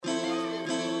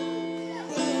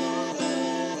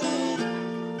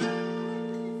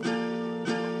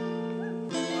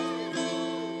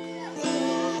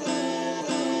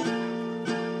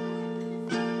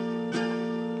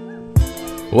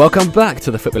Welcome back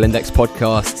to the Football Index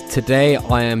podcast. Today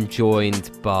I am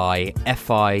joined by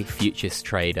FI Futures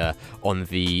Trader on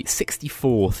the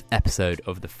 64th episode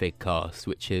of the Figcast,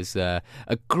 which is a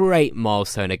great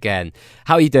milestone again.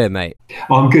 How are you doing, mate?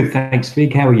 I'm good, thanks,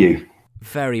 Fig. How are you?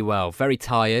 Very well, very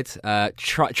tired.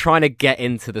 Trying to get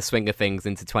into the swing of things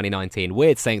into 2019.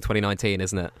 Weird saying 2019,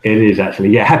 isn't it? It is, actually.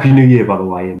 Yeah, Happy New Year, by the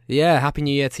way. Yeah, Happy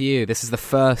New Year to you. This is the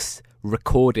first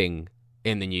recording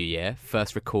in the new year.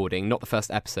 First recording, not the first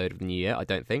episode of the new year, I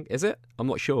don't think. Is it? I'm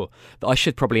not sure. I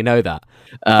should probably know that.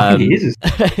 I think it is.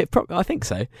 I think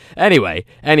so. Anyway.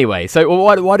 So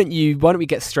why don't we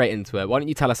get straight into it? Why don't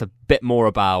you tell us a bit more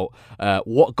about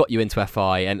what got you into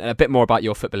FI and a bit more about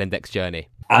your Football Index journey?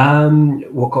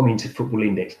 What got me into Football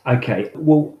Index? Okay,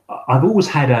 well, I've always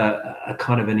had a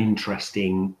kind of an interest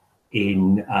in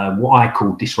what I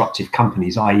call disruptive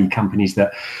companies, i.e. companies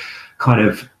that kind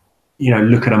of,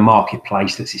 look at a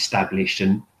marketplace that's established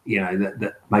and,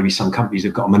 that maybe some companies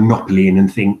have got a monopoly in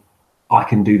and think, I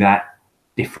can do that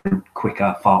different,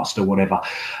 quicker, faster, whatever.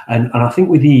 And I think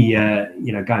with the,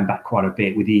 going back quite a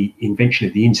bit, with the invention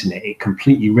of the internet, it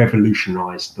completely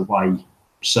revolutionized the way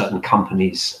certain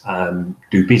companies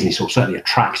do business, or certainly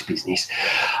attracts business.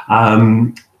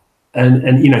 And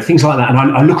things like that. And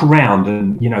I look around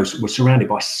and, we're surrounded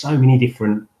by so many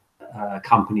different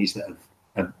companies that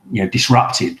have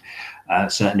disrupted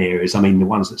certain areas. I mean, the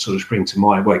ones that sort of spring to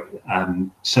mind,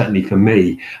 certainly for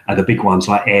me, are the big ones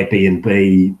like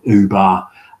Airbnb, Uber,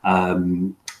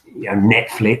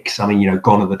 Netflix. I mean,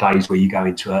 gone are the days where you go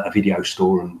into a video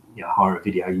store and hire a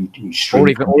video, you stream,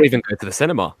 or even go to the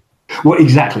cinema. Well,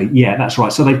 exactly. Yeah, that's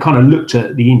right. So they've kind of looked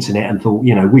at the internet and thought,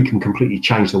 we can completely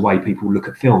change the way people look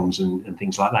at films and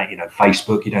things like that.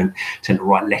 Facebook, you don't tend to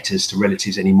write letters to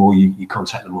relatives anymore. You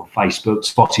contact them on Facebook.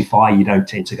 Spotify, you don't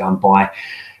tend to go and buy,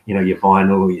 your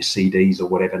vinyl or your CDs or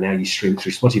whatever. Now you stream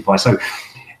through Spotify. So,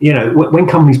 when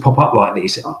companies pop up like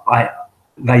this,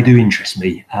 they do interest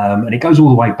me. And it goes all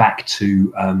the way back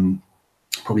to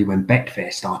probably when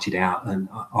Betfair started out, and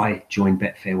I joined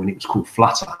Betfair when it was called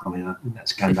Flutter. I mean,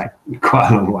 that's going back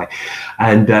quite a long way.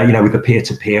 And, with the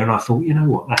peer-to-peer, and I thought,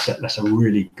 what, that's a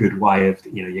really good way of,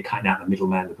 you're cutting out the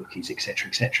middleman, the bookies, etc.,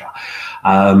 etc.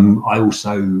 I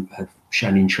also have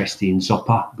shown interest in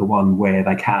Zopper, the one where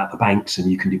they cut out the banks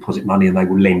and you can deposit money and they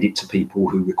will lend it to people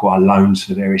who require loans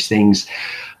for various things,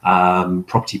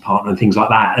 Property Partner and things like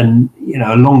that. And,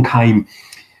 along came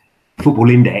Football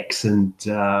Index, and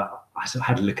I sort of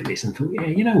had a look at this and thought,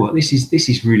 what, this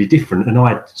is really different. And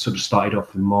I sort of started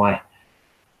off in my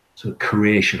sort of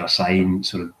career, should I say, in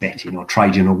sort of betting or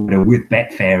trading or whatever with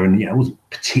Betfair, and I wasn't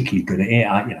particularly good at it.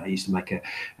 I used to make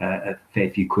a fair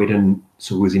few quid, and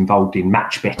sort of was involved in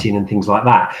match betting and things like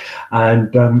that.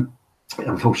 And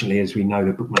unfortunately, as we know,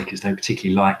 the bookmakers don't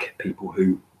particularly like people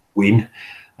who win.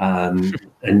 And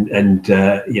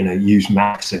use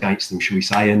maths against them, shall we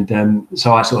say. And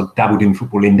so I sort of dabbled in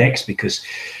Football Index because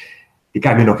it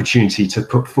gave me an opportunity to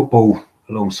put football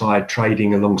alongside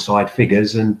trading, alongside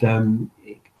figures, and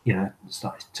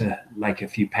started to make a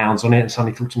few pounds on it. And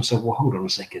suddenly thought to myself, well, hold on a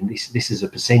second, this is a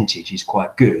percentage is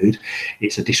quite good.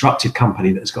 It's a disruptive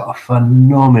company that's got a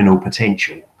phenomenal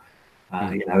potential.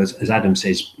 As Adam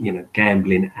says,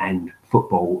 gambling and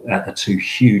football are two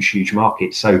huge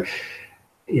markets. So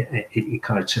it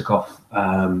kind of took off.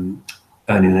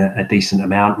 Earning a decent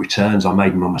amount returns. I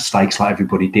made my mistakes like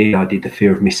everybody did. I did the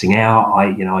fear of missing out.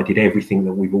 I did everything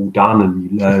that we've all done, and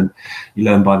you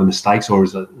learn by the mistakes, or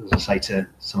as I say to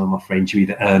some of my friends, you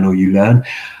either earn or you learn.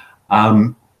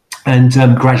 And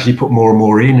gradually put more and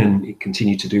more in, and it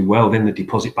continued to do well. Then the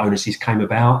deposit bonuses came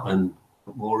about, and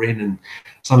put more in, and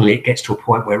suddenly it gets to a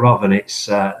point where rather than it's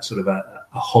sort of a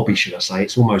hobby, should I say,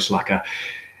 it's almost like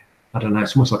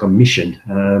it's almost like a mission.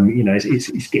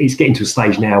 It's getting to a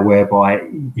stage now whereby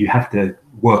you have to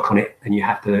work on it and you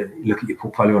have to look at your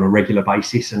portfolio on a regular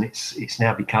basis, and it's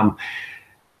now become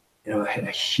a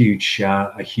huge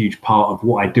part of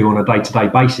what I do on a day-to-day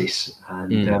basis.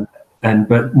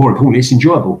 But more importantly, it's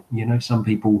enjoyable. Some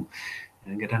people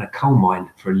go down a coal mine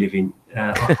for a living.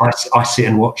 I sit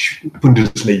and watch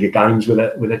Bundesliga games with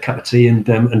a cup of tea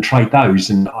and trade those,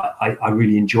 and I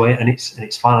really enjoy it, and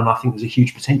it's fun, and I think there's a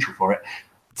huge potential for it.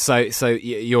 So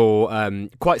you're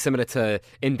quite similar to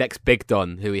Index Big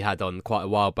Don, who we had on quite a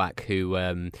while back,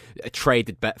 who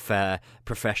traded Betfair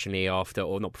professionally after,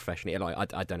 or not professionally,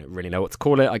 like I don't really know what to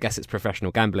call it. I guess it's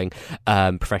professional gambling,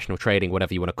 professional trading,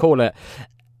 whatever you want to call it.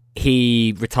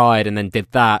 He retired and then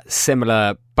did that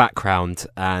similar background,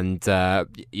 and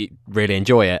you really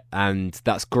enjoy it, and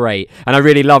that's great. And I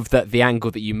really love that the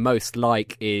angle that you most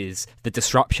like is the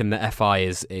disruption that FI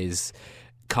is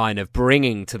kind of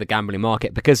bringing to the gambling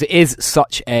market, because it is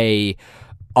such a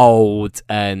old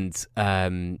and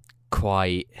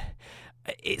quite.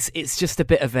 It's just a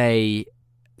bit of a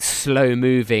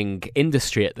slow-moving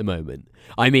industry at the moment.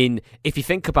 I mean, if you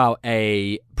think about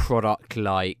a product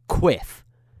like Quiff,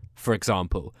 for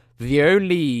example, the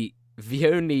only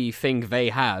thing they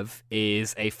have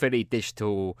is a fully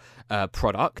digital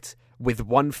product with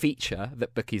one feature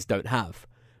that bookies don't have.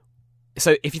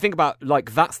 So if you think about,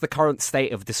 like, that's the current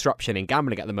state of disruption in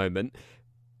gambling at the moment,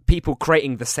 people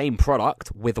creating the same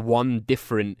product with one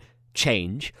different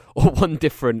change or one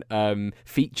different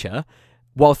feature,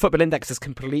 while Football Index is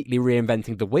completely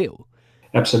reinventing the wheel.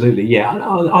 Absolutely, yeah.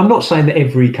 I'm not saying that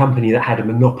every company that had a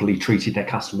monopoly treated their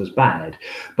customers bad,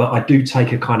 but I do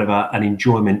take a kind of an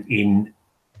enjoyment in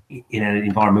an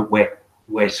environment where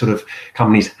sort of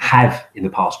companies have in the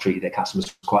past treated their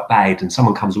customers quite bad, and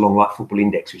someone comes along like Football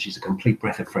Index, which is a complete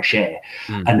breath of fresh air,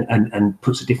 and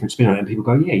puts a different spin on it, and people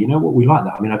go, yeah, you know what, we like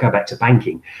that. I mean, I go back to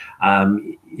banking.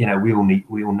 We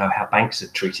all know how banks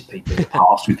have treated people in the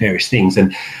past with various things,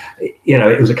 and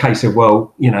it was a case of,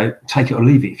 well, take it or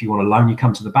leave it. If you want a loan, you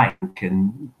come to the bank,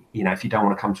 and if you don't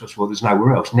want to come to us, well, there's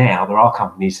nowhere else. Now there are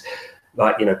companies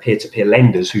like peer-to-peer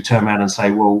lenders who turn around and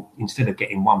say, well, instead of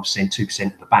getting 1%, 2%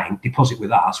 at the bank, deposit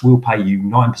with us, we'll pay you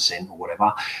 9% or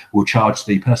whatever. We'll charge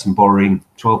the person borrowing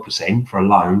 12% for a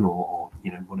loan or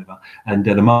whatever, and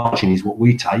the margin is what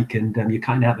we take, and you're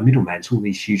cutting out the middleman. So all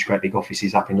these huge, great big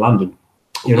offices up in London,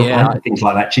 you're not paying for things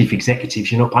like that. Chief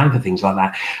executives, you're not paying for things like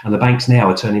that. And the banks now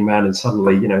are turning around and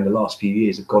suddenly, in the last few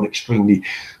years, have gone extremely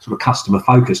sort of customer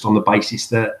focused on the basis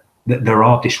that there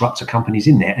are disruptor companies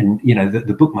in there. And,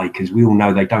 the bookmakers, we all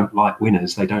know they don't like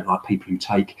winners. They don't like people who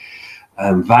take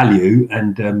value.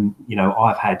 And,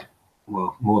 I've had,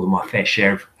 well, more than my fair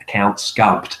share of accounts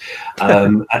scubbed.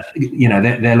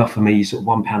 They'll offer me sort of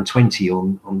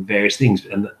 £1.20 on various things.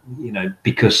 And,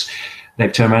 because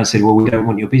they've turned around and said, well, we don't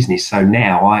want your business. So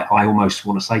now I almost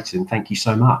want to say to them, thank you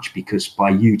so much, because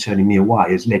by you turning me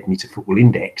away has led me to Football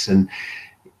Index. And,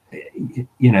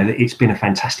 it's been a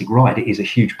fantastic ride. It is a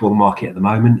huge bull market at the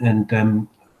moment, and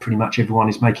pretty much everyone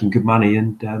is making good money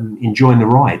and enjoying the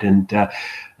ride. And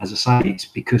as I say, it's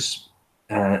because,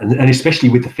 and especially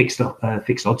with the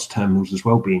fixed odds terminals as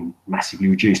well being massively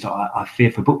reduced, I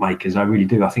fear for bookmakers. I really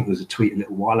do. I think there was a tweet a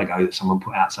little while ago that someone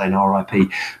put out saying,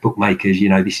 RIP bookmakers,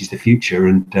 this is the future.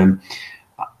 And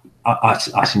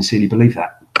I sincerely believe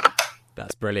that.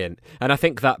 That's brilliant. And I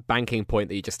think that banking point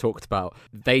that you just talked about,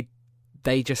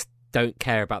 they just don't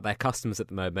care about their customers at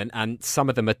the moment, and some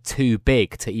of them are too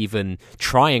big to even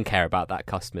try and care about that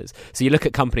customers. So you look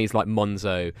at companies like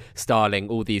Monzo, Starling,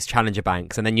 all these challenger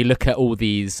banks, and then you look at all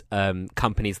these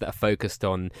companies that are focused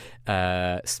on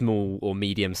small or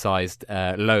medium-sized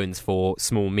loans for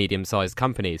small, medium-sized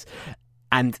companies.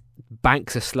 And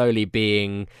banks are slowly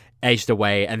being edged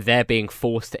away, and they're being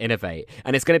forced to innovate.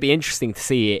 And it's going to be interesting to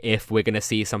see if we're going to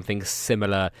see something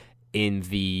similar in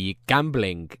the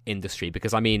gambling industry,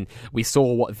 because I mean, we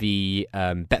saw what the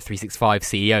Bet365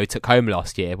 CEO took home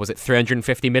last year. Was it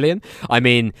 350 million? I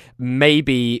mean,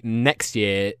 maybe next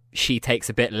year she takes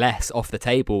a bit less off the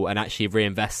table and actually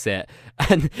reinvests it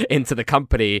into the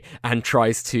company and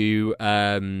tries to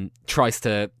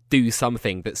do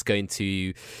something that's going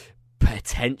to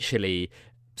potentially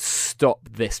stop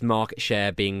this market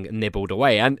share being nibbled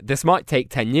away. And this might take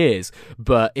 10 years,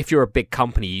 but if you're a big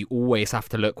company, you always have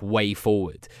to look way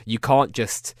forward. You can't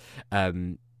just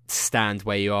stand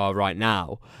where you are right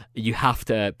now. You have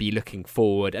to be looking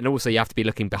forward, and also you have to be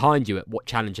looking behind you at what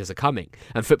challenges are coming,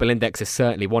 and Football Index is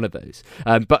certainly one of those.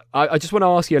 But I just want to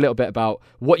ask you a little bit about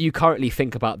what you currently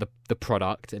think about the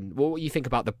product, and what you think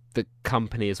about the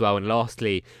company as well, and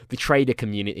lastly, the trader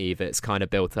community that's kind of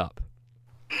built up.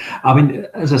 I mean,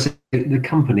 as I said, the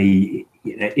company,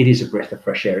 it is a breath of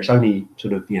fresh air. It's only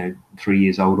sort of 3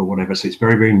 years old or whatever, so it's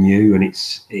very, very new, and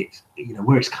it's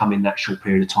where it's come in that short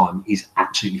period of time is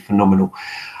absolutely phenomenal.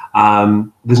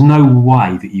 There's no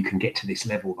way that you can get to this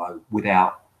level though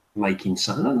without making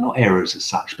some, not errors as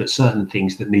such, but certain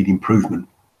things that need improvement.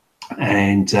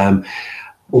 And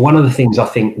one of the things I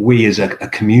think we as a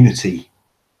community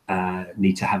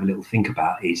need to have a little think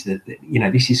about is that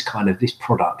this is kind of, this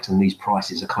product and these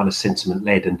prices are kind of sentiment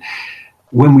led, and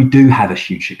when we do have a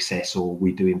huge success or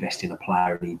we do invest in a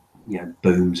player and he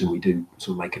booms and we do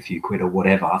sort of make a few quid or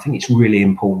whatever, I think it's really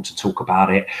important to talk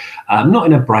about it, not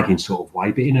in a bragging sort of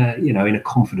way, but in a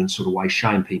confident sort of way,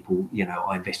 showing people,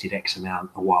 I invested X amount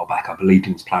a while back, I believed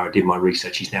in this player, I did my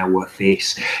research, he's now worth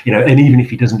this, and even if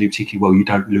he doesn't do particularly well, you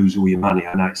don't lose all your money.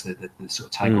 I know it's the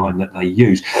sort of tagline that they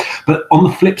use. But on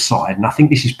the flip side, and I think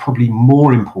this is probably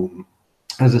more important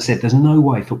as I said, there's no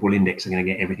way Football Index are going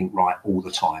to get everything right all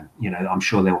the time. I'm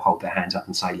sure they'll hold their hands up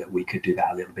and say, look, we could do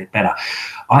that a little bit better.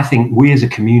 I think we as a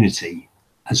community,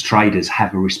 as traders,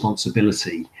 have a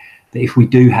responsibility that if we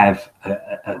do have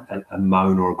a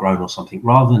moan or a groan or something,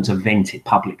 rather than to vent it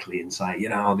publicly and say,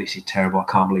 oh, this is terrible,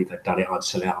 I can't believe they've done it, I'd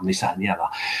sell it out, I'm this, that and the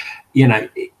other,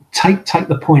 take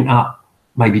the point up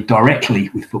maybe directly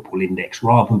with Football Index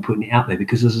rather than putting it out there,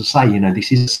 because as I say,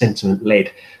 this is a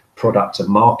sentiment-led product and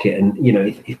market, and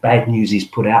if bad news is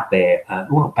put out there,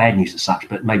 well, not bad news as such,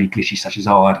 but maybe glitches such as,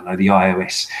 I don't know, the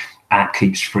iOS app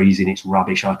keeps freezing, it's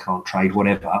rubbish, I can't trade,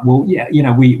 whatever. Well, yeah,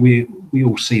 we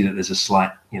all see that there's a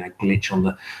slight glitch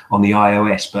on the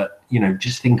iOS, but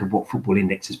just think of what Football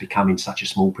Index has become in such a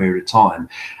small period of time,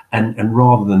 and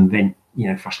rather than vent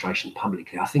frustration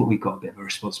publicly, I think we've got a bit of a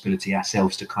responsibility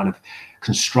ourselves to kind of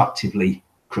constructively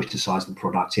criticize the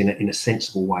product in a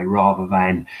sensible way, rather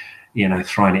than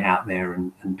throwing it out there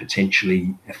and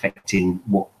potentially affecting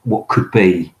what could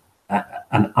be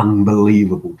an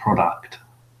unbelievable product.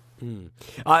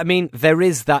 I mean, there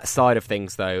is that side of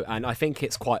things, though, and I think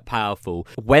it's quite powerful.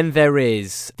 When there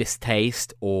is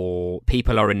distaste or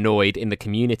people are annoyed in the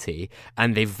community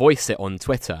and they voice it on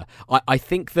Twitter, I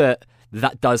think that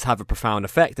does have a profound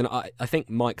effect. And I think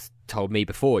Mike's told me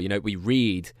before, we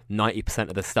read 90%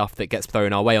 of the stuff that gets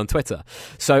thrown our way on Twitter.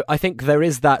 So I think there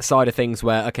is that side of things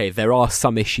where, okay, there are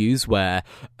some issues where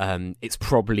it's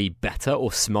probably better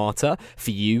or smarter for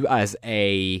you as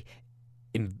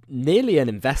nearly an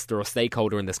investor or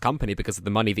stakeholder in this company, because of the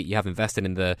money that you have invested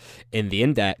in the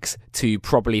index, to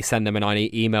probably send them an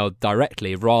email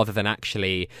directly rather than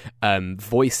actually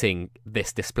voicing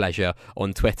this displeasure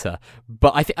on Twitter.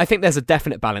 But I think there's a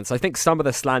definite balance. I think some of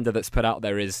the slander that's put out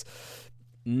there is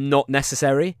not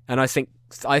necessary, and I think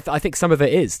some of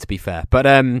it is, to be fair. But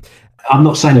I'm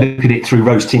not saying look at it through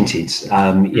rose tinted.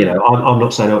 I'm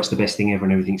not saying it's the best thing ever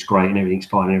and everything's great and everything's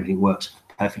fine and everything works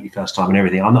perfectly first time and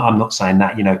everything. I'm not saying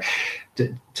that,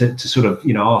 to sort of,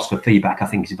 ask for feedback, I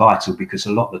think is vital, because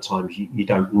a lot of the times you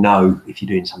don't know if you're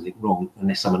doing something wrong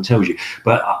unless someone tells you.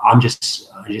 But I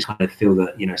just kind of feel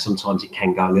that, sometimes it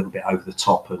can go a little bit over the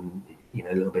top and,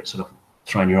 a little bit sort of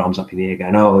throwing your arms up in the air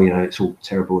going, oh, it's all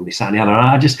terrible and this, that and the other. And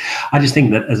I just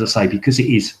think that, as I say, because it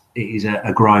is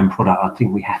a growing product, I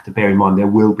think we have to bear in mind there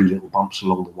will be little bumps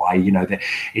along the way.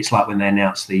 It's like when they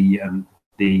announced the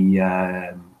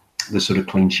sort of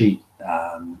clean sheet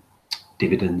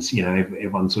dividends,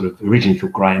 everyone sort of originally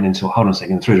felt great, and then hold on a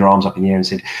second, threw their arms up in the air and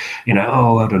said,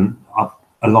 oh, hold on, I've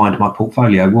aligned my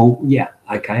portfolio. Well, yeah,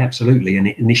 okay, absolutely,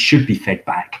 and this should be fed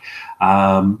back.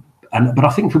 But I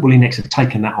think Football Index have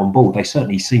taken that on board. They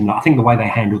certainly seem like, I think the way they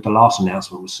handled the last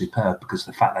announcement was superb, because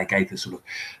the fact they gave the sort of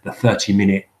the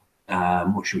 30-minute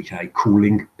what should we say,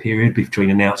 cooling period between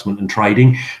announcement and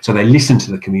trading. So they listened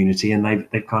to the community, and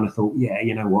they've kind of thought, yeah,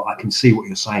 you know what, I can see what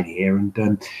you're saying here,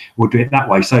 and we'll do it that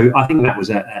way. So I think that was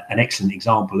an excellent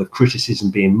example of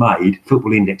criticism being made,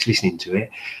 Football Index listening to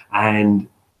it and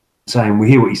saying, we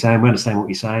hear what you're saying, we understand what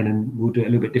you're saying, and we'll do it a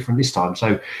little bit different this time.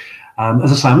 So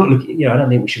as I say, I'm not looking, I don't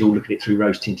think we should all look at it through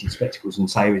rose-tinted spectacles and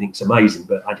say everything's amazing,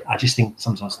 but I just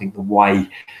sometimes think the way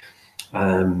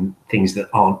things that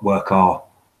aren't work are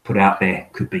put out there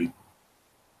could be,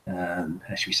 how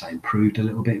should we say, improved a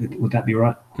little bit. Would that be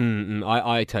right?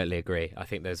 I totally agree. I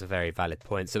think those are very valid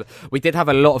points. So we did have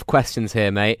a lot of questions here,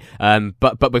 mate.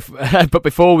 But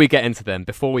before we get into them,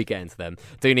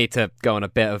 do need to go on a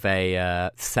bit of a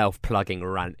self-plugging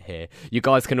rant here. You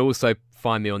guys can also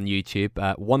find me on YouTube.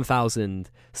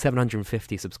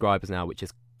 1,750 subscribers now, which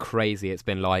is crazy. It's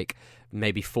been like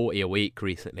maybe 40 a week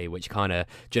recently, which kind of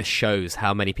just shows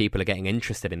how many people are getting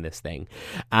interested in this thing.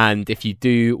 And if you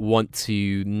do want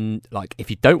to, if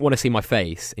you don't want to see my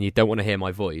face and you don't want to hear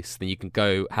my voice, then you can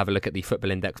go have a look at the Football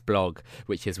Index blog,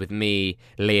 which is with me,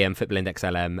 Liam, Football Index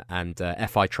LM, and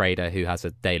FI Trader, who has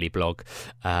a daily blog,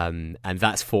 and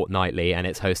that's fortnightly, and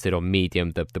it's hosted on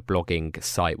Medium, the blogging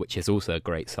site, which is also a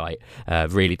great site.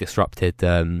 Really disrupted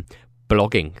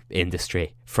blogging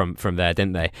industry from there,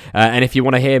 didn't they? And if you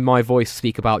want to hear my voice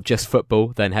speak about just football,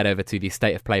 then head over to the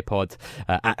State of Play Pod,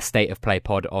 at State of Play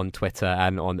Pod on Twitter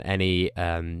and on any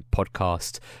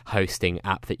podcast hosting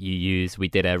app that you use. We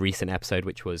did a recent episode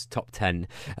which was top 10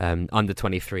 under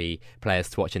 23 players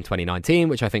to watch in 2019,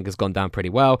 which I think has gone down pretty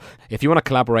well. If you want to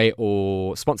collaborate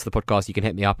or sponsor the podcast, you can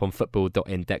hit me up on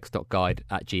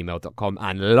football.index.guide@gmail.com.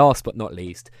 And last but not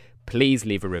least, please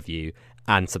leave a review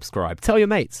and subscribe. Tell your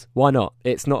mates. Why not?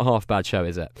 It's not half bad show,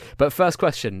 is it? But first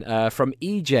question from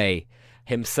EJ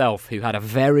himself, who had a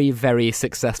very, very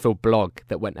successful blog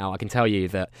that went out. I can tell you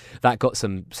that got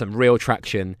some real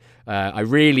traction. I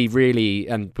really, really,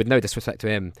 and with no disrespect to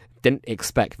him, didn't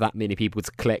expect that many people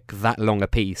to click that long a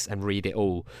piece and read it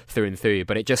all through and through.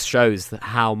 But it just shows that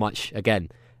how much, again,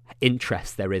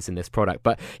 interest there is in this product.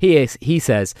 But he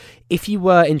says, if you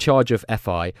were in charge of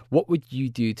FI, what would you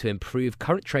do to improve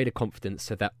current trader confidence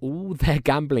so that all their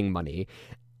gambling money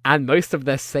and most of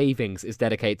their savings is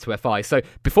dedicated to FI? So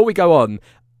before we go on,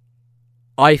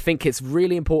 I think it's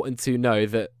really important to know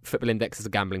that Football Index is a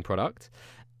gambling product,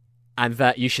 and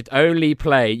that you should only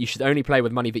play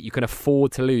with money that you can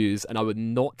afford to lose. And I would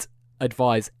not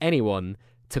advise anyone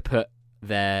to put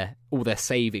all their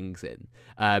savings in.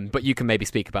 But you can maybe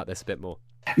speak about this a bit more.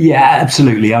 Yeah,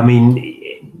 absolutely. I mean,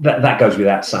 that goes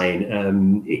without saying.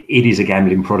 It is a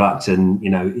gambling product, and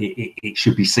it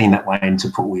should be seen that way. And to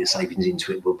put all your savings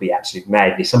into it will be absolute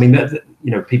madness. I mean,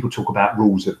 people talk about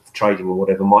rules of trading or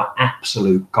whatever. My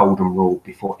absolute golden rule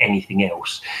before anything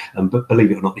else, but believe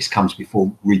it or not, this comes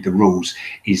before read the rules,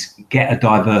 is get a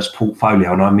diverse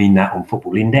portfolio. And I mean that on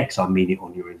Football Index. I mean it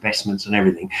on your investments and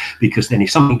everything. Because then, if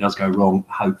something does go wrong,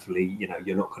 hopefully,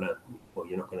 you're not going to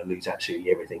lose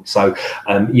absolutely everything. So,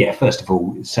 first of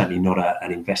all, it's certainly not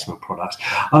an investment product.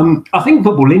 I think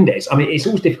Football Index, I mean, it's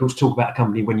always difficult to talk about a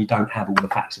company when you don't have all the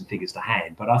facts and figures to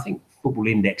hand, but I think Football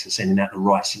Index is sending out the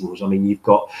right signals. I mean, you've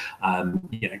got,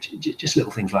 just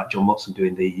little things like John Watson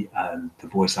doing the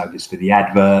voiceovers for the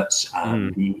adverts,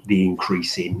 the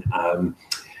increase in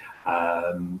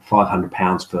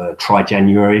 £500 for Try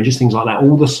January, and just things like that.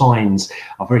 All the signs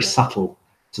are very subtle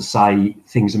to say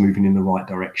things are moving in the right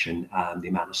direction. The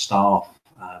amount of staff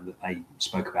that they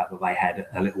spoke about that they had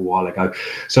a little while ago.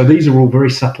 So these are all very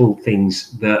subtle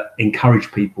things that encourage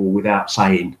people without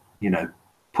saying,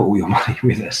 put all your money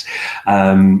with us.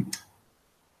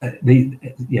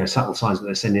 The subtle signs that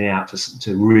they're sending out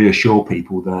to reassure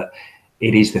people that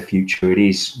it is the future. It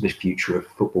is the future of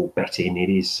football betting. It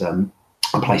is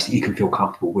a place that you can feel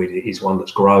comfortable with. It is one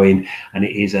that's growing, and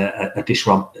it is a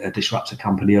disruptor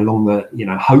company along the,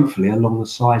 hopefully along the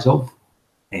size of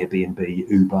Airbnb,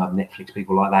 Uber, Netflix,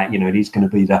 people like that. It is going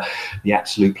to be the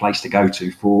absolute place to go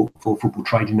to for football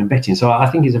trading and betting. So I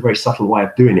think it's a very subtle way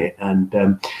of doing it, and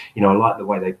I like the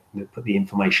way they put the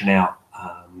information out,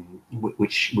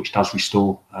 which does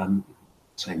restore.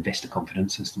 So investor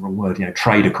confidence is the wrong word.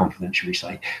 Trader confidence, should we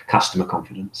say? Customer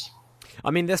confidence. I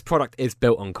mean, this product is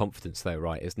built on confidence, though,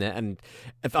 right, isn't it? And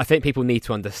I think people need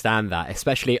to understand that,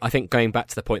 especially, I think, going back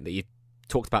to the point that you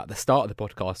talked about at the start of the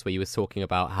podcast, where you were talking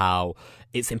about how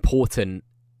it's important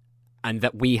and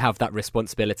that we have that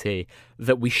responsibility,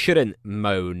 that we shouldn't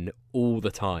moan all the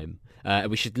time.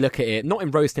 We should look at it, not in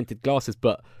rose-tinted glasses,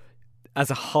 but as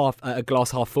a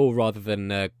glass half full rather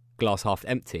than a glass half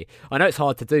empty. I know it's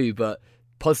hard to do, but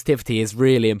positivity is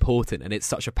really important, and it's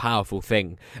such a powerful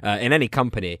thing in any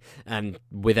company and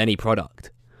with any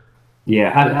product.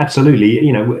 Yeah, absolutely.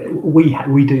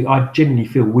 We do. I genuinely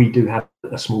feel we do have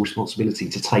a small responsibility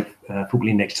to take Football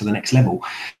Index to the next level.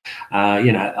 I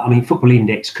mean, Football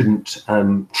Index couldn't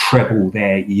treble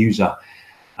their user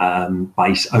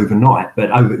base overnight, but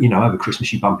over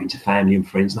Christmas you bump into family and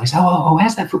friends, and they say, "Oh,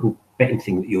 how's that football betting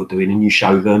thing that you're doing?" And you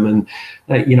show them, and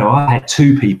I had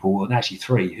 2 people, and actually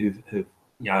 3, who've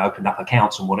opened up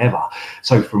accounts and whatever.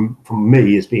 So from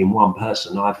me as being one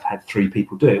person, I've had 3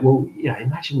 people do it. Well,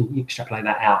 imagine you extrapolate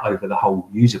that out over the whole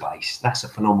user base. That's a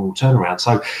phenomenal turnaround.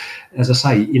 So, as I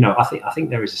say, I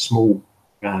think there is a small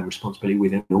responsibility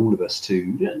within all of us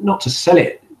to not to sell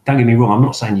it. Don't get me wrong. I'm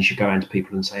not saying you should go around to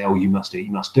people and say, "Oh, you must do it,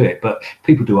 you must do it." But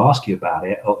people do ask you about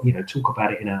it, or talk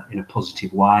about it in a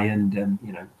positive way, and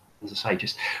as I say,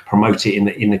 just promote it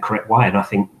in the correct way. And I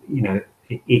think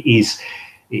it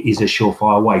is a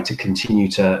surefire way to continue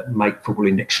to make Football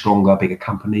Index stronger, bigger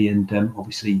company, and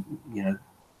obviously,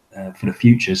 for the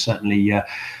future, certainly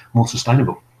more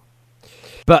sustainable.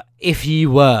 But if you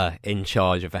were in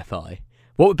charge of FI,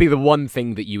 what would be the one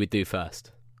thing that you would do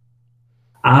first?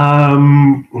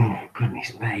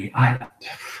 Goodness me, I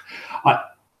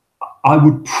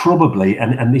would probably,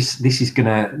 and this is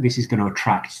gonna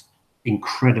attract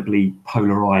incredibly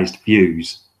polarized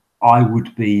views. I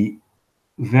would be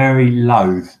very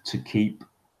loath to keep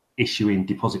issuing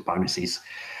deposit bonuses,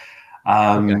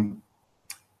 Okay.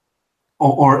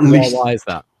 or at least why is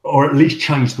that? Or at least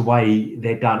change the way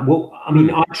they're done. Well, I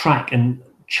mean, I track and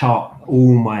chart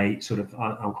all my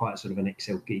I'm quite sort of an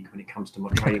Excel geek when it comes to my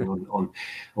trading on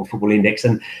Football Index,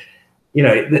 and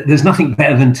there's nothing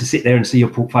better than to sit there and see your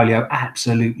portfolio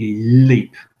absolutely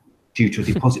leap due to a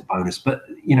deposit bonus. But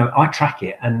I track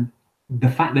it, and the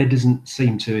fact there doesn't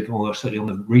seem to, or certainly on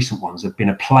the recent ones, have been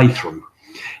a playthrough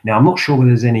Now, I'm not sure whether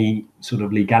there's any sort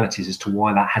of legalities as to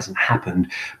why that hasn't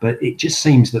happened, but it just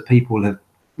seems that people have,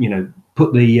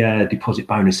 put the deposit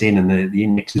bonus in and the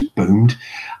index has boomed.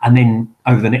 And then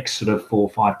over the next sort of 4 or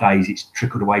 5 days, it's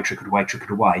trickled away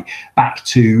back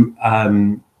to,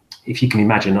 if you can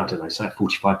imagine, I don't know, so a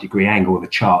 45-degree angle of a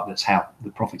chart, that's how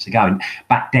the profits are going,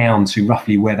 back down to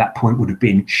roughly where that point would have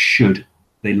been should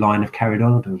the line have carried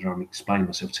on. I don't know if I'm explaining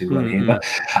myself too well here, but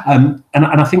and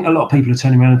I think a lot of people are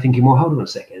turning around and thinking, well, hold on a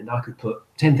second, I could put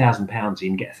 £10,000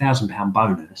 in, get £1,000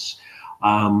 bonus.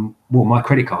 Well, my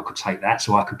credit card could take that,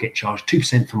 so I could get charged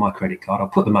 2% for my credit card. I'll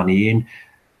put the money in,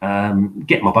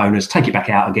 get my bonus, take it back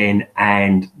out again,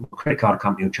 and the credit card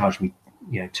company will charge me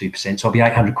 2%, so I'll be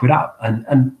 £800 up.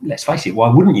 And let's face it, why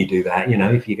wouldn't you do that?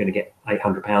 If you're going to get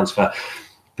 £800 for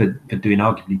doing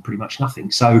arguably pretty much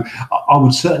nothing. So I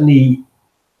would certainly,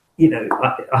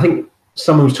 I think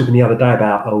someone was talking the other day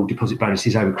about deposit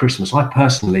bonuses over Christmas. I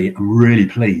personally am really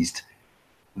pleased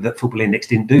that Football Index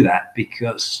didn't do that,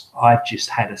 because I've just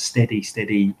had a steady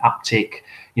uptick.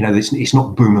 It's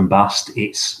not boom and bust.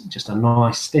 It's just a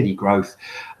nice steady growth,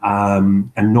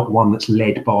 and not one that's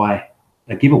led by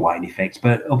a giveaway in effect.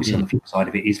 But obviously on the flip side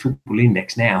of it is Football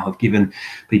Index now have given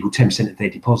people 10% of their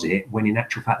deposit, when in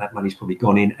actual fact that money's probably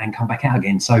gone in and come back out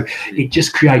again. So it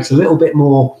just creates a little bit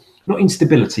more, not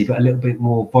instability, but a little bit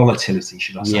more volatility,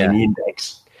 should I say, in the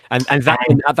index. And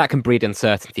that can breed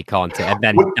uncertainty, can't it? And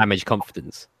then damage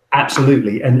confidence.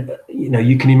 Absolutely. And,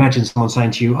 you can imagine someone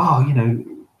saying to you, how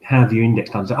have your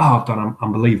index done? I've done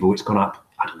unbelievable. It's gone up,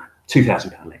 I don't know,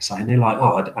 £2,000, let's say. And they're like,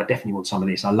 I definitely want some of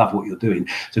this. I love what you're doing.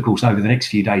 So, of course, over the next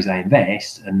few days they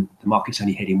invest, and the market's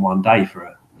only heading one day for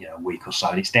a week or so,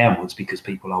 and it's downwards because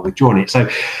people are withdrawing it. So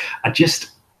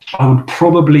I would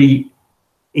probably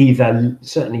either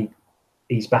certainly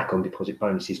ease back on deposit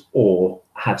bonuses or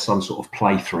have some sort of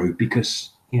playthrough, because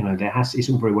it's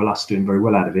all very well us doing very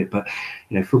well out of it, but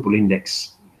Football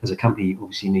Index as a company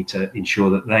obviously need to ensure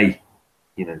that they,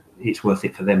 it's worth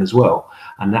it for them as well,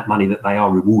 and that money that they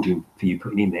are rewarding for you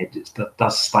putting in there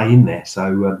does stay in there.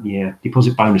 So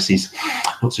deposit bonuses,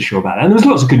 not so sure about that. And there's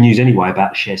lots of good news anyway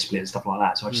about the share split and stuff like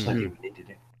that. So I just don't think we needed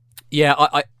it. Yeah,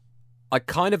 I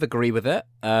kind of agree with it,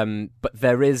 but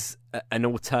there is an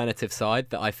alternative side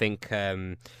that I think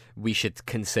we should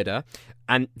consider.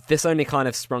 And this only kind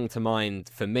of sprung to mind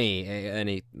for me.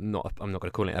 I'm not going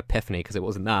to call it epiphany, because it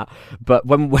wasn't that. But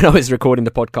when I was recording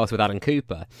the podcast with Alan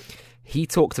Cooper, he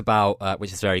talked about,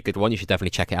 which is a very good one, you should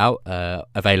definitely check it out,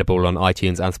 available on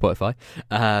iTunes and Spotify.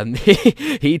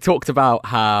 He talked about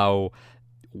how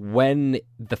when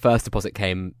the first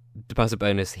deposit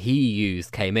bonus he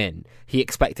used came in, he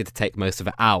expected to take most of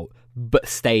it out, but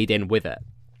stayed in with it.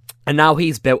 And now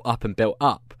he's built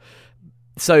up.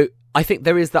 So I think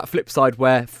there is that flip side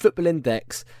where Football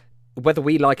Index, whether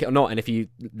we like it or not, and if you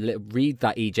read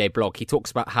that EJ blog, he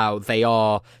talks about how they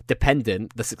are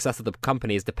dependent, the success of the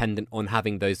company is dependent on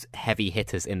having those heavy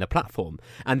hitters in the platform.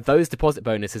 And those deposit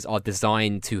bonuses are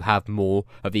designed to have more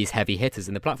of these heavy hitters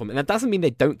in the platform. And that doesn't mean they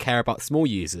don't care about small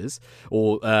users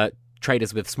or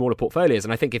traders with smaller portfolios.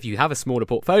 And I think if you have a smaller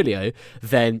portfolio,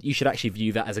 then you should actually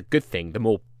view that as a good thing, the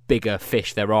more bigger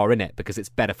fish there are in it, because it's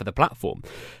better for the platform.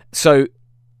 So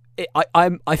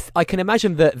I can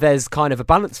imagine that there's kind of a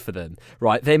balance for them,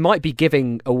 right? They might be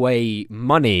giving away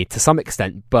money to some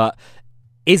extent, but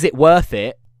is it worth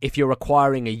it if you're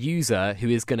acquiring a user who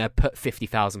is going to put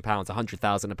 £50,000,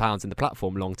 £100,000 in the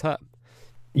platform long term?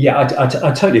 Yeah, I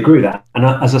totally agree with that. And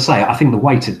as I say, I think the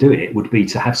way to do it would be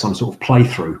to have some sort of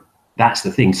playthrough. That's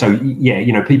the thing. So,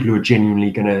 yeah, people who are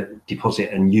genuinely going to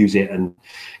deposit and use it and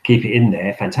keep it in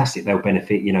there, fantastic. They'll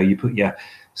benefit.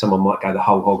 Someone might go the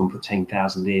whole hog and put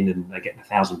 10,000 in and they get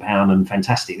 £1,000 and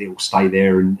fantastic. It will stay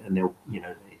there and they'll,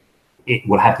 it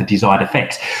will have the desired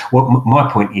effects. What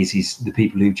my point is the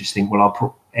people who just think, well, I'll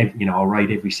put, I'll raid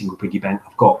every single piggy bank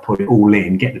I've got, put it all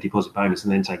in, get the deposit bonus,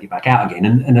 and then take it back out again.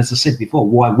 And as I said before,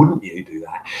 why wouldn't you do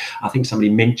that? I think somebody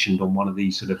mentioned on one of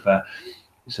these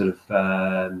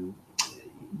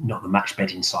not the match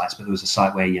betting sites, but there was a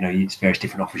site where it's various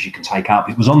different offers you can take up.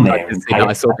 It was on there.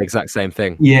 I saw the exact same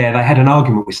thing. Yeah, they had an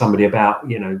argument with somebody about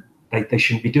they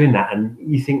shouldn't be doing that, and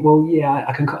you think, well, yeah,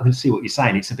 I can kind of see what you're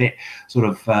saying. It's a bit sort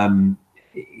of I don't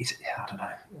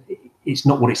know. It's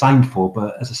not what it's aimed for,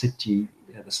 but as I said to you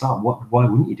at the start, why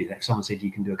wouldn't you do that? If someone said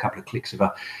you can do a couple of clicks of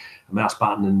a mouse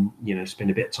button and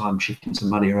spend a bit of time shifting some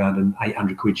money around and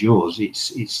 £800 yours,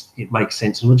 it makes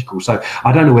sense and logical. So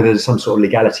I don't know whether there's some sort of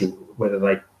legality whether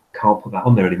they can't put that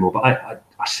on there anymore, but I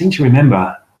seem to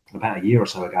remember about a year or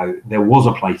so ago, there was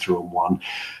a playthrough on one,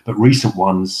 but recent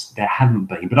ones there haven't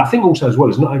been. But I think also as well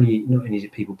as not only is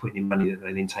it people putting in money that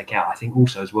they then take out, I think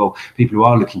also as well people who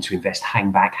are looking to invest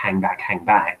hang back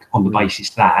on the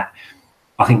basis that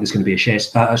I think there's going to be I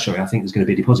think there's going to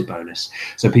be a deposit bonus.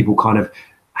 So people kind of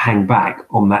hang back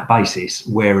on that basis,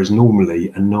 whereas normally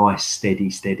a nice steady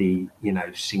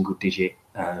single digit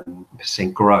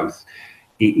 % growth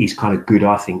is kind of good,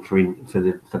 I think, for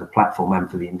the platform and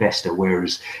for the investor.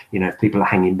 Whereas, if people are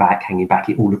hanging back,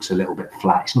 it all looks a little bit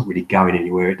flat. It's not really going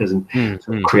anywhere. It doesn't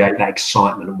sort of create that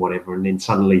excitement and whatever. And then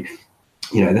suddenly,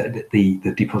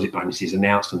 the deposit bonus is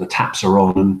announced and the taps are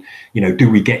on, and do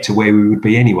we get to where we would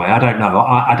be anyway? I don't know.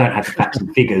 I don't have the facts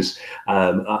and figures.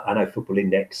 I know Football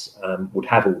Index would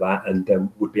have all that and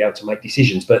would be able to make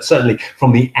decisions. But certainly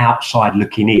from the outside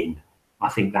looking in, I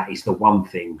think that is the one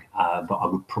thing that I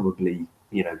would probably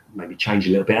maybe change a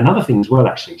little bit. Another thing as well,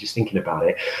 actually, just thinking about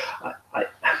it,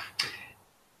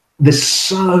 there's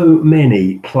so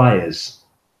many players,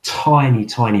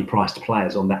 tiny priced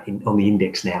players on the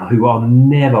index now who are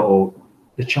never, or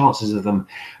the chances of them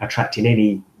attracting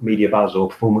any media buzz or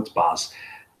performance buzz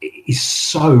is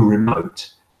so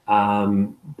remote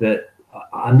that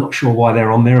I'm not sure why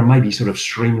they're on there, and maybe sort of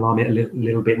streamline it a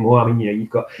little bit more. I mean, you've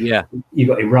got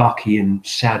Iraqi and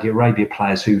Saudi Arabia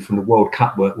players who from the World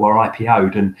Cup were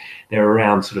IPO'd, and they're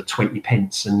around sort of 20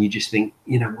 pence, and you just think,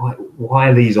 why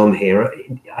are these on here?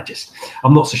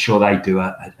 I'm not so sure they do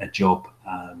a job.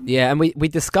 And we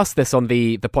discussed this on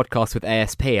the podcast with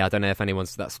ASP. I don't know if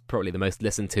that's probably the most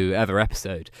listened to ever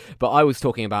episode, but I was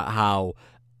talking about how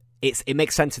it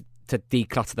makes sense to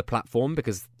declutter the platform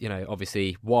because,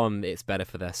 obviously, one, it's better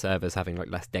for their servers having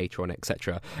like less data on it,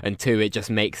 etc. And two, it just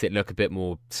makes it look a bit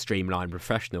more streamlined,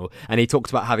 professional. And he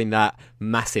talked about having that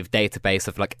massive database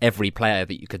of like every player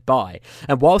that you could buy.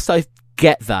 And whilst I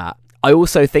get that, I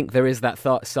also think there is that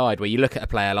side where you look at a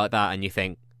player like that and you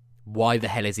think, why the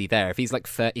hell is he there? If he's like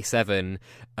 37,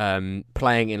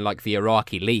 playing in like the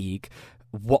Iraqi league,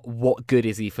 what good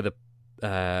is he for the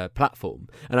platform?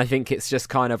 And I think it's just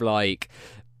kind of like,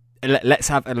 let's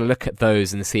have a look at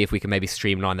those and see if we can maybe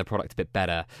streamline the product a bit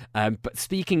better. But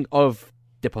speaking of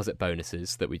deposit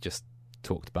bonuses that we just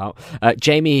talked about,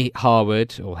 Jamie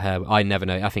Harwood, I never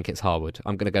know, I think it's Harwood.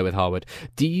 I'm going to go with Harwood.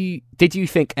 Did you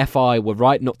think FI were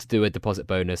right not to do a deposit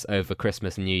bonus over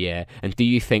Christmas and New Year? And do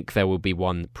you think there will be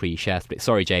one pre-share split?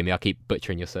 Sorry, Jamie, I keep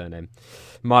butchering your surname.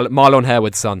 Marlon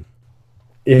Harewood's son.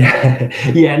 No,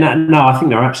 I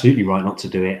think they're absolutely right not to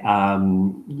do it. I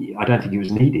don't think it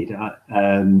was needed.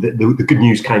 The good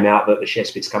news came out that the share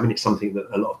split's coming. It's something that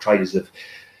a lot of traders have,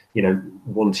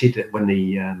 wanted. When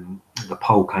the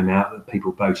poll came out, that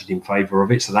people voted in favour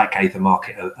of it, so that gave the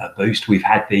market a boost. We've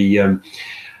had the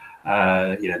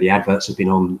adverts have been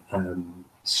on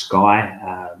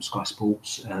Sky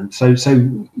Sports, and so I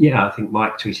think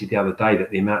Mike tweeted the other day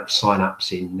that the amount of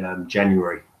sign-ups in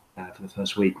January for the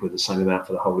first week were the same amount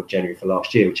for the whole of January for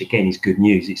last year, which again is good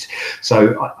news.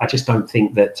 I just don't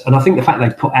think that, and I think the fact they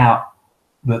put out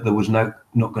that there was not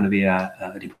going to be a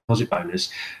deposit bonus,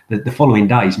 the following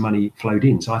days money flowed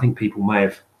in. So I think people may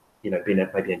have been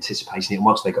maybe anticipating it, and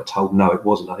once they got told no, it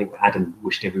wasn't. I think Adam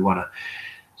wished everyone a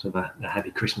sort of a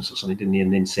happy Christmas or something, didn't he?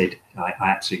 And then said, I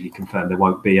absolutely confirm there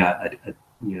won't be a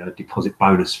deposit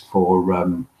bonus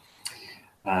for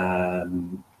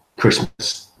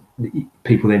Christmas.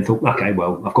 People then thought, okay,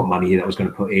 well, I've got money here that I was going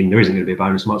to put in. There isn't going to be a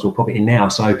bonus. Might as well pop it in now.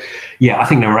 So, I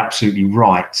think they were absolutely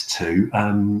right to.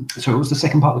 So, what was the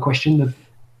second part of the question?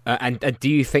 And do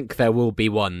you think there will be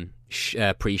one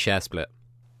pre-share split?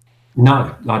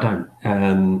 No, I don't.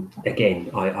 Again,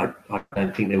 I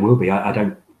don't think there will be. I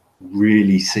don't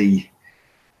really see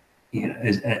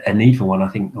a need for one. I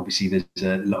think obviously there's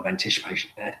a lot of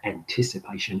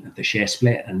anticipation of the share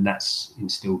split, and that's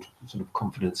instilled sort of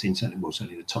confidence in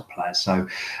certainly the top players. So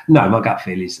no, my gut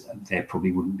feel is there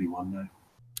probably wouldn't be one, no.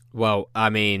 Well, I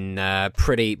mean,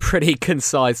 pretty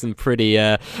concise and pretty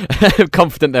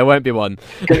confident there won't be one.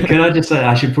 Can I just say,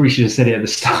 I probably should have said it at the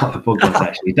start of the podcast.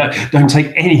 Actually, don't take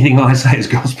anything I say as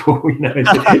gospel.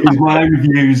 It's my own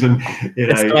views, and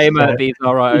disclaimer: these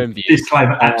are our own views.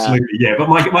 Disclaimer, absolutely, yeah. But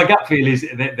my gut feel is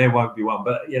that there won't be one.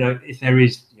 But if there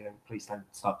is, please don't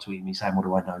start tweeting me saying what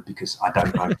do I know, because I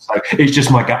don't know. So it's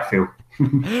just my gut feel.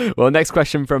 Well, next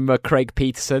question from Craig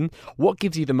Peterson. What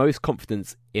gives you the most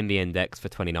confidence in the index for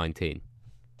 2019?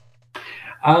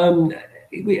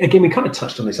 Again, we kind of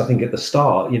touched on this, I think, at the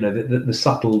start. The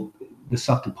subtle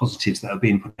positives that are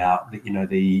being put out.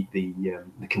 The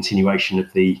continuation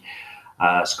of the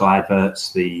Sky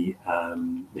adverts, the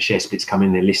share splits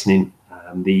coming. They're listening.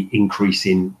 the increase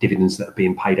in dividends that are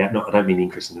being paid out. I don't mean the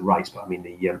increase in the rates, but I mean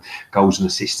the goals and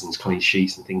assists and clean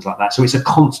sheets and things like that. So it's a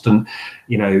constant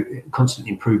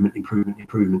improvement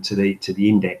to the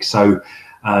index. So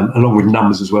along with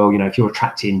numbers as well, if you're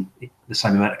attracting the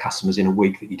same amount of customers in a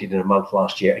week that you did in a month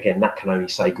last year, again, that can only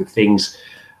say good things.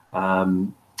 They're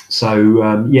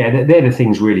the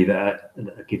things really that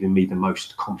are giving me the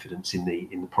most confidence in the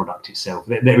product itself.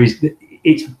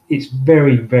 It's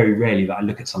very, very rarely that I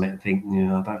look at something and think,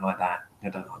 I don't like that. I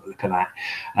don't like the look of that.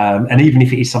 And even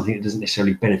if it is something that doesn't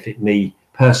necessarily benefit me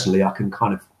personally, I can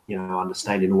kind of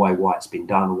understand in a way why it's been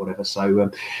done or whatever. So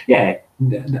I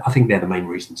think they're the main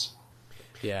reasons.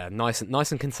 Yeah, nice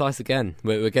and concise again.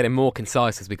 We're getting more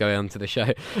concise as we go on to the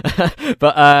show.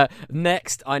 But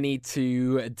next, I need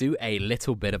to do a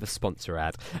little bit of a sponsor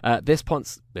ad. This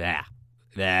sponsor...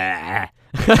 Do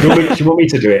you want me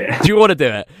to do it? Do you want to do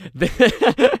it?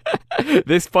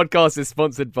 This podcast is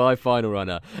sponsored by Final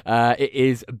Runner. It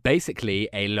is basically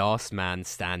a last man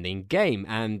standing game,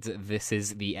 and this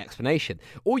is the explanation.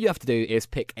 All you have to do is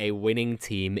pick a winning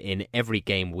team in every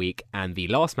game week, and the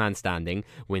last man standing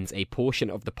wins a portion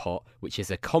of the pot, which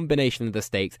is a combination of the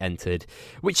stakes entered,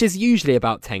 which is usually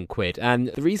about 10 quid. And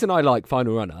the reason I like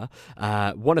Final Runner,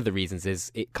 one of the reasons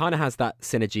is it kind of has that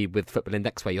synergy with Football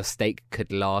Index where your stake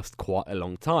could last quite a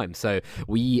long time. So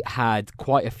we had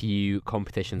quite a few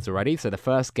competitions already. So the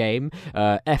first game,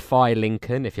 FI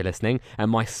Lincoln, if you're listening, and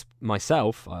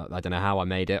myself, I don't know how I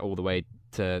made it all the way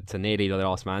to nearly the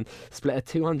last man, split a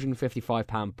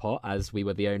 £255 pot as we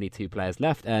were the only two players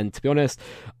left. And to be honest,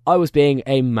 I was being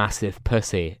a massive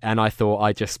pussy and I thought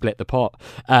I'd just split the pot.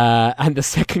 And the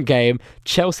second game,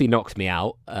 Chelsea knocked me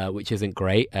out, which isn't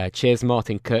great. Cheers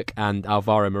Martin Cook and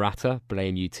Alvaro Morata,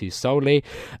 blame you two solely.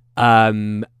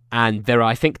 And there are,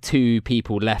 I think, 2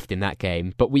 people left in that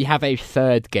game. But we have a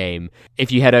third game. If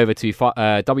you head over to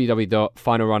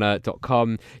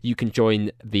www.finalrunner.com, you can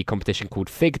join the competition called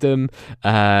Figdom,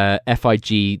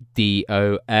 Figdom.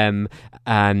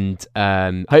 And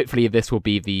hopefully this will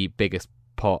be the biggest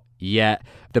pot yet.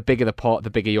 The bigger the pot, the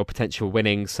bigger your potential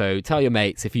winnings. So tell your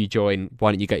mates, if you join,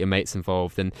 why don't you get your mates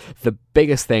involved? And the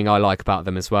biggest thing I like about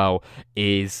them as well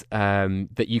is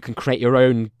that you can create your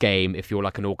own game. If you're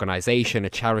like an organisation, a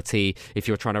charity, if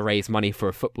you're trying to raise money for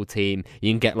a football team,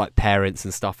 you can get like parents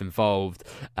and stuff involved.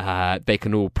 They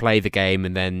can all play the game,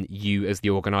 and then you as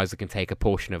the organiser can take a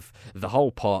portion of the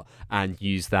whole pot and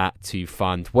use that to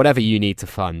fund whatever you need to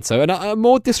fund. So a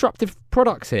more disruptive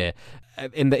product here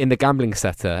in the gambling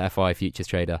sector, FI Futures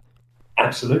Trader.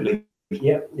 Absolutely.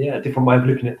 Yeah, a different way of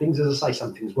looking at things. As I say,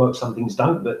 some things work, some things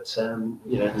don't. But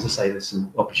as I say, there's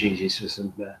some opportunities for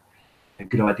some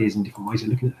good ideas and different ways of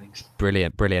looking at things.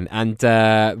 Brilliant. And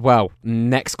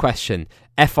next question.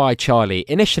 FI Charlie,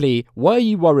 initially, were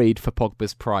you worried for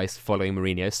Pogba's price following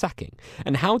Mourinho's sacking?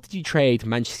 And how did you trade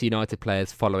Manchester United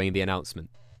players following the announcement?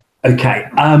 Okay.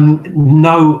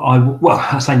 No,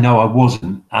 I say no, I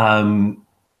wasn't.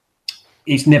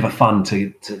 It's never fun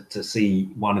to see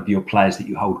one of your players that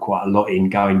you hold quite a lot in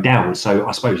going down. So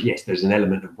I suppose, yes, there's an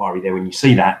element of worry there when you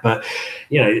see that. But,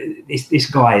 this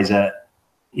guy is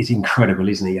incredible,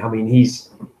 isn't he? I mean,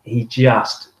 he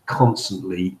just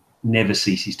constantly never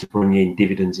ceases to bring in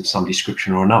dividends of some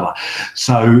description or another.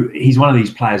 So he's one of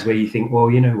these players where you think, well,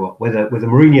 you know what, whether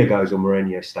Mourinho goes or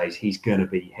Mourinho stays, he's going to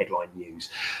be headline news.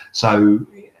 So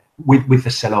with the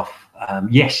sell-off,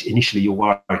 yes, initially you're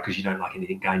worried because you don't like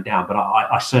anything going down, but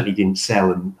I certainly didn't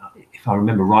sell. And if I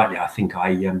remember rightly, I think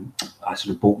I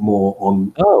sort of bought more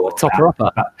on topper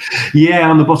upper.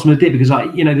 On the bottom of the dip, because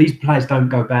these players don't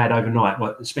go bad overnight,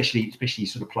 well, especially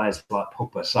sort of players like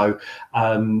Pogba. So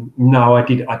no, I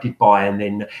did buy, and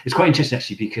then it's quite interesting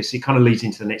actually because it kind of leads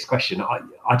into the next question.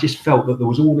 I just felt that there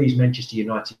was all these Manchester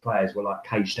United players were like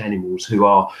caged animals who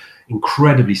are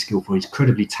incredibly skillful,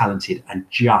 incredibly talented, and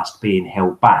just being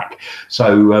held back.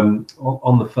 So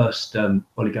on the first Ole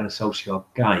Gunnar Solskjaer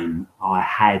game, I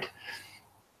had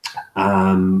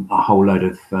a whole load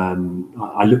of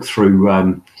I looked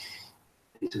through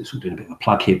sort of doing a bit of a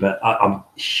plug here, but I'm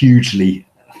hugely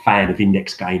a fan of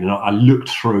index gain, and I looked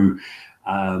through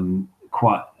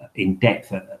quite in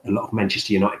depth at a lot of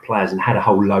Manchester United players and had a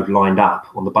whole load lined up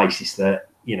on the basis that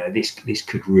this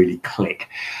could really click.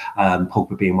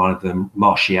 Pogba being one of them,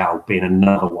 Martial being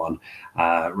another one,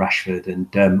 Rashford, and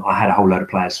I had a whole load of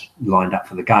players lined up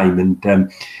for the game.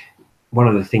 And one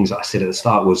of the things that I said at the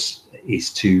start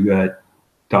is to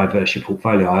diverse your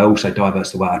portfolio. I also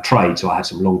diverse the way I trade. So I have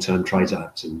some long-term trades. I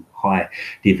have some high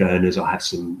div earners. I have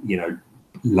some,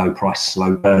 low price,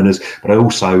 slow burners. But I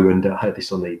also, and I heard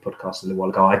this on the podcast a little while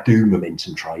ago, I do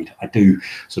momentum trade. I do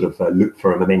sort of look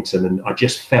for a momentum, and I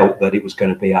just felt that it was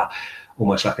going to be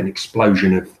almost like an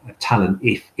explosion of talent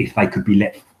if they could be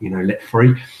let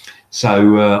free.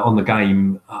 So on the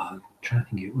game, I'm trying to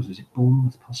think, was it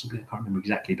Bournemouth possibly? I can't remember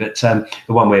exactly, but the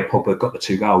one where Pogba got the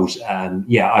 2 goals,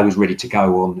 I was ready to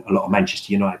go on a lot of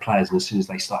Manchester United players, and as soon as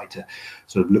they started to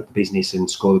sort of look the business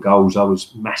and score the goals, I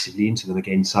was massively into them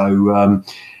again. So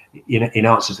in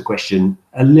answer to the question,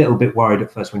 a little bit worried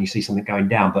at first when you see something going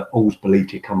down, but always believed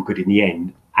it'd come good in the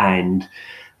end, and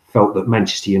felt that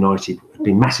Manchester United had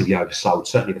been massively oversold,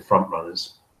 certainly the front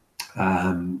runners.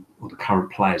 Or the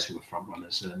current players who were front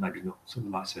runners, maybe not sort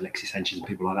of the likes of Alexis Sanchez and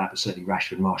people like that, but certainly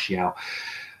Rashford, Martial,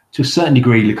 to a certain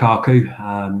degree, Lukaku.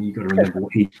 You got to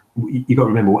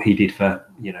remember what he did for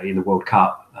in the World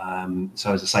Cup.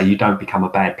 So as I say, you don't become a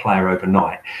bad player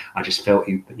overnight. I just felt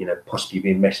he possibly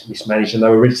being mismanaged, and they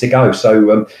were ready to go.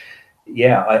 So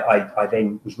I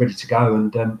then was ready to go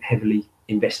and heavily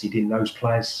invested in those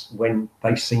players when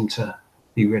they seemed to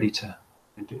be ready to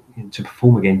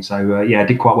perform again. So I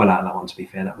did quite well out of that one, to be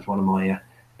fair. That was one of my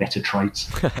better trades.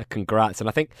 Congrats. And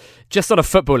I think just on a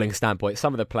footballing standpoint,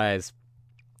 some of the players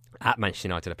at Manchester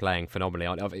United are playing phenomenally.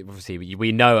 Obviously,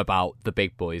 we know about the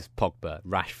big boys, Pogba,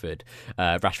 Rashford.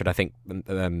 Rashford, I think,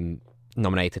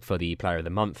 nominated for the Player of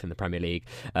the Month in the Premier League.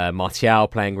 Martial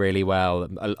playing really well,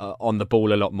 on the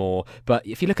ball a lot more. But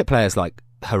if you look at players like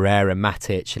Herrera,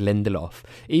 Matic, Lindelof,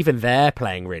 even they're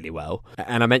playing really well.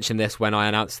 And I mentioned this when I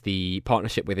announced the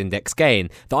partnership with Index Gain,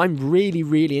 that I'm really,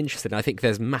 really interested. And I think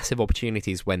there's massive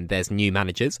opportunities when there's new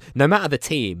managers. No matter the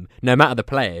team, no matter the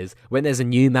players, when there's a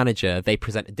new manager, they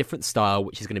present a different style,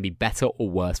 which is going to be better or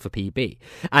worse for PB.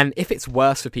 And if it's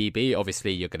worse for PB,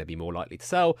 obviously you're going to be more likely to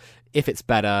sell. If it's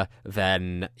better,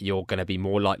 then you're going to be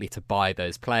more likely to buy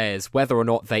those players. Whether or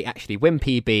not they actually win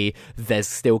PB, there's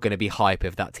still going to be hype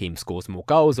if that team scores more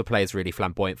goals or plays really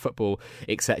flamboyant football,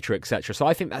 etc., etc. So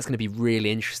I think that's going to be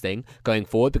really interesting going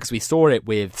forward, because we saw it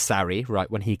with Sarri, right,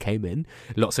 when he came in.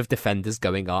 Lots of defenders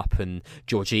going up, and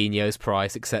Jorginho's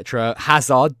price, etc.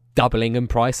 Hazard doubling in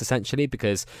price, essentially,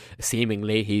 because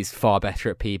seemingly he's far better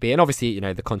at PB. And obviously,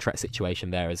 the contract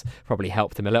situation there has probably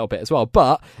helped him a little bit as well.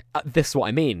 But this is what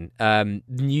I mean.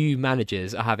 New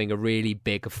managers are having a really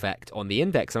big effect on the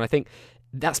index. And I think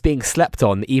that's being slept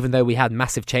on, even though we had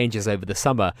massive changes over the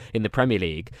summer in the Premier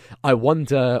League. I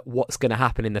wonder what's going to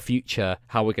happen in the future,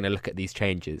 how we're going to look at these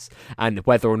changes, and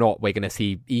whether or not we're going to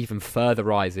see even further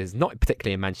rises, not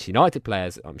particularly in Manchester United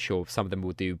players. I'm sure some of them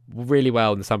will do really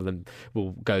well and some of them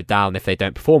will go down if they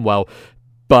don't perform well.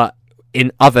 But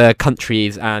in other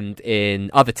countries and in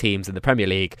other teams in the Premier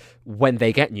League, when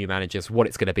they get new managers, what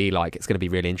it's going to be like, it's going to be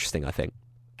really interesting, I think.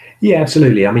 Yeah,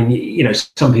 absolutely. I mean,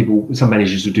 some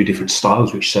managers will do different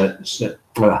styles which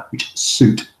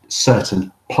suit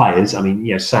certain players. I mean,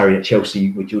 Sarri at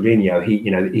Chelsea with Jorginho,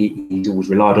 he's always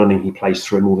relied on him. He plays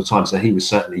through him all the time. So he was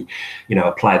certainly,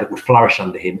 a player that would flourish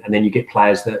under him. And then you get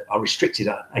players that are restricted.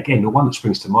 Again, the one that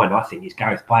springs to mind, I think, is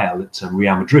Gareth Bale at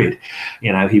Real Madrid.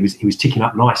 He was ticking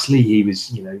up nicely. He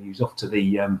was off to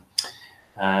the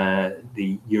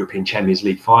European Champions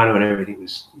League final, and everything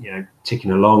was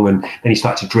ticking along, and then he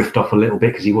started to drift off a little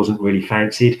bit because he wasn't really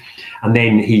fancied, and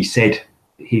then he said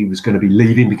he was going to be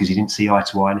leaving because he didn't see eye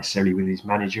to eye necessarily with his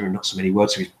manager, and not so many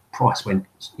words, so his price went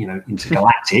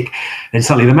intergalactic. Then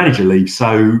suddenly the manager leaves,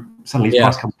 so suddenly his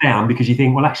price comes down because you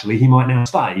think, well, actually he might now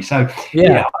stay. So I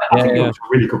think that's a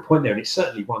really good point there, and it's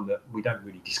certainly one that we don't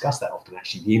really discuss that often,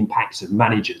 actually, the impacts of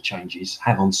manager changes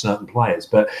have on certain players.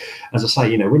 But as I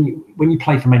say, when you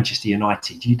play for Manchester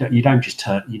United, you don't just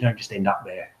end up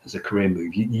there as a career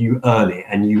move. You earn it,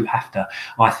 and you have to,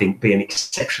 I think, be an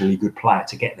exceptionally good player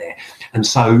to get there. And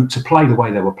so to play the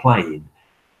way they were playing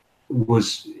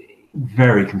was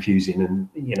very confusing, and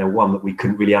one that we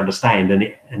couldn't really understand,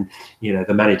 and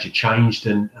the manager changed,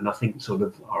 and I think sort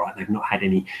of, all right, they've not had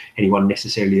anyone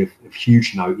necessarily of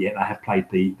huge note yet. They have played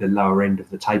the lower end of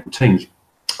the table teams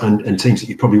and teams that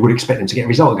you probably would expect them to get a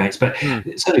result against, but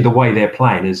certainly the way they're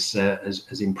playing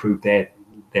has improved their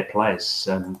players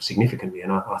significantly.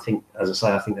 And I think, as I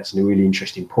say, I think that's a really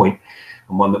interesting point,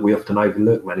 and one that we often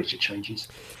overlook, manager changes.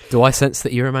 Do I sense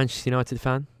that you're a Manchester United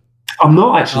fan? I'm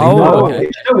not actually. No. Okay.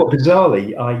 You know what?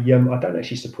 Bizarrely, I don't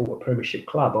actually support a Premiership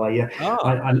club. I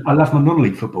love my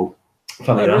non-league football.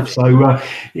 Funny enough. So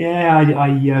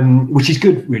which is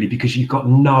good really, because you've got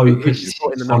no prejudice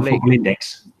on Football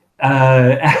Index.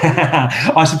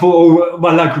 I support all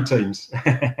my local teams.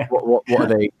 What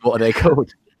are they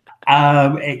called?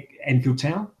 Enfield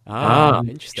Town.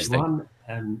 Interesting. One.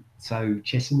 So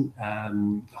Cheshunt,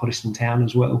 Hoddesdon Town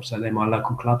as well. So they're my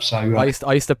local club. So I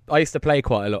used to play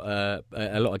quite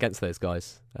a lot against those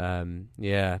guys.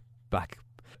 Back.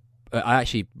 I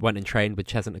actually went and trained with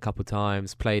Cheshunt a couple of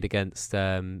times. Played against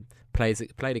Hoddesdon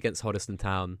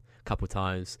Town a couple of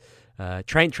times.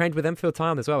 Trained with Enfield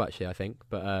Town as well, actually, I think.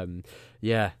 But in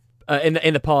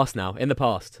the past now. In the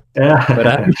past. But,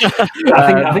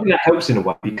 I think that helps in a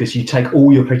way because you take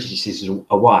all your prejudices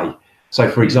away. So,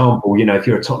 for example, if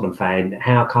you're a Tottenham fan,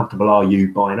 how comfortable are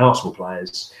you buying Arsenal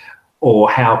players,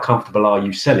 or how comfortable are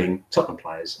you selling Tottenham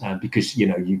players? Because you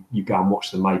go and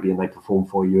watch them maybe, and they perform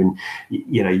for you, and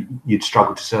you'd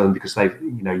struggle to sell them because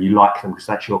you like them because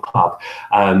that's your club.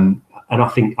 And I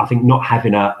think not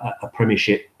having a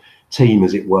Premiership team,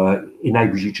 as it were,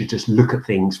 enables you to just look at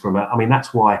things from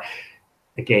that's why,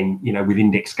 again, with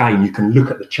Index Game, you can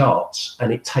look at the charts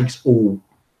and it takes all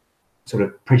sort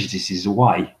of prejudices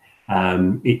away.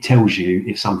 It tells you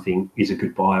if something is a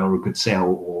good buy or a good sell,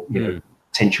 or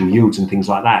potential yields and things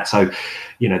like that. So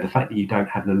the fact that you don't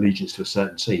have an allegiance to a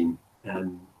certain team,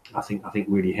 I think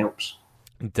really helps.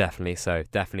 Definitely so.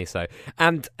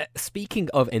 And speaking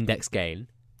of Index Gain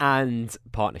and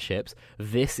partnerships,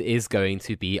 this is going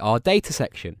to be our data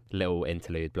section. Little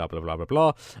interlude, blah, blah, blah, blah,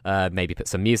 blah. Maybe put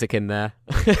some music in there.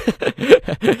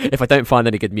 If I don't find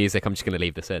any good music, I'm just going to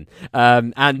leave this in.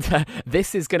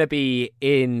 This is going to be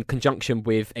in conjunction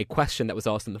with a question that was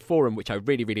asked on the forum, which I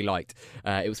really, really liked.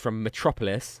 It was from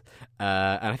Metropolis,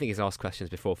 and I think he's asked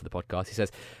questions before for the podcast. He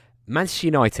says, Manchester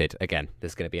United, again,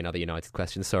 there's going to be another United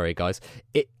question, sorry guys.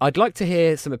 I'd like to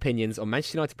hear some opinions on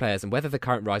Manchester United players and whether the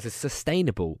current rise is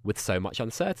sustainable with so much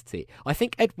uncertainty. I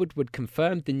think Ed Woodward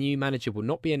confirmed the new manager will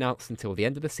not be announced until the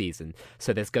end of the season,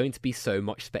 so there's going to be so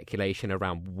much speculation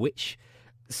around which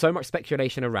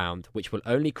will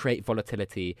only create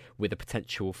volatility with the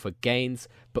potential for gains,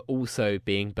 but also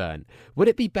being burnt. Would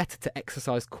it be better to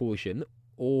exercise caution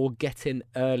or get in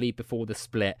early before the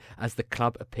split, as the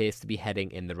club appears to be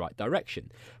heading in the right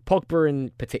direction? Pogba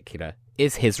in particular,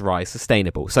 is his rise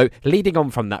sustainable? So leading on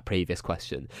from that previous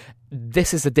question,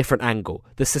 this is a different angle,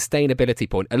 the sustainability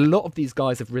point. A lot of these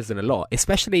guys have risen a lot,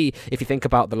 especially if you think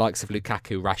about the likes of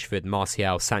Lukaku, Rashford,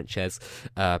 Martial, Sanchez,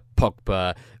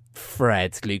 Pogba,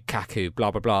 Fred, Lukaku,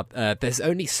 blah, blah, blah. There's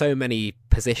only so many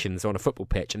positions on a football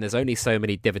pitch, and there's only so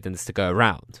many dividends to go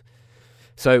around.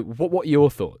 So what are your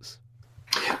thoughts?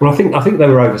 Well, I think they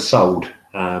were oversold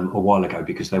a while ago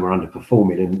because they were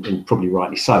underperforming, and probably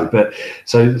rightly so. But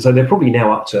so they're probably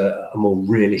now up to a more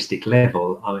realistic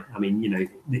level. I mean,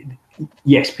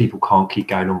 yes, people can't keep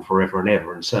going on forever and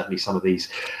ever, and certainly some of these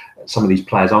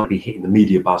players aren't be hitting the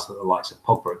media buzz that the likes of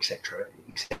Pogba, etc.,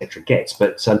 gets.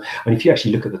 But if you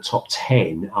actually look at the top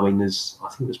 10, I think there's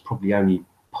probably only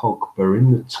Pogba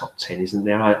in the top 10, isn't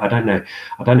there? I don't know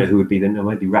who would be then.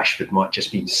 Maybe Rashford might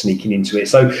just be sneaking into it.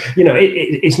 So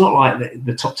it's not like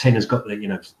the top 10 has got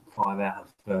the 5 out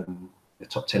of the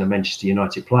top 10 of Manchester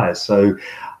United players. So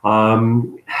I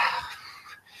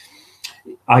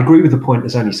agree with the point.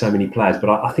 There's only so many players, but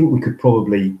I think we could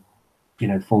probably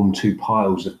form two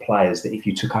piles of players that if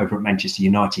you took over at Manchester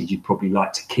United, you'd probably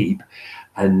like to keep,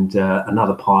 and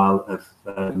another pile of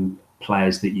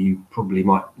players that you probably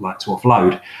might like to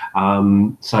offload.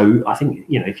 So I think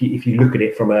if you look at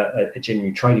it from a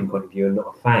genuine trading point of view and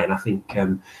not a fan, I think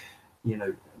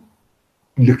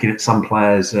looking at some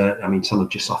players, some have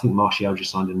just, I think Martial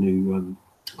just signed a new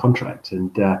contract,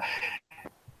 and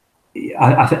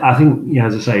I think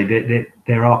as I say,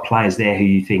 there are players there who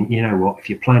you think, if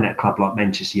you're playing at a club like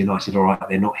Manchester United, all right,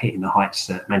 they're not hitting the heights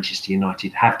that Manchester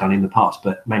United have done in the past,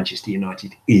 but Manchester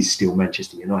United is still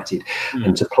Manchester United,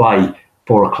 and to play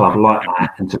for a club like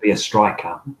that and to be a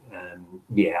striker,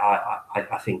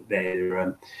 I think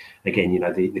they're again,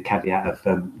 the caveat of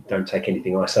don't take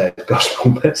anything I say as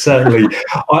gospel, but certainly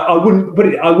I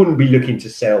wouldn't be looking to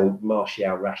sell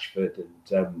Martial, Rashford,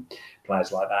 and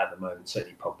players like that at the moment.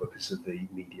 Certainly Pogba, because of the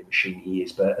media machine he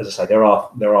is. But as I say, there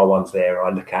are ones there I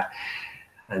look at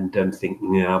and think,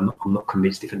 I'm not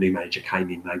convinced if a new manager came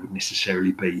in, they would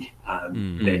necessarily be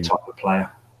their type of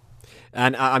player.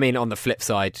 And I mean, on the flip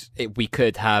side, we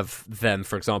could have them,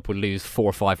 for example, lose 4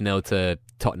 or 5-0 to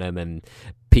Tottenham, and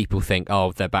people think,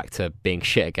 oh, they're back to being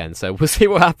shit again. So we'll see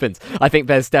what happens. I think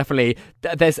there's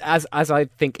as I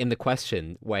think in the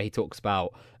question where he talks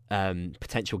about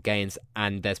potential gains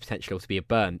and there's potential to be a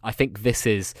burn. I think this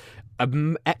is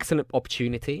an excellent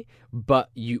opportunity, but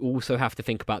you also have to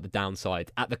think about the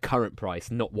downside at the current price,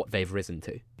 not what they've risen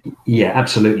to. Yeah,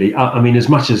 absolutely. I mean, as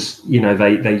much as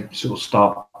they sort of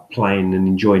start playing and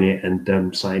enjoying it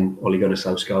and saying Ole Gunnar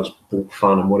Solskjaer's brought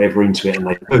fun and whatever into it and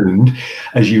they boomed,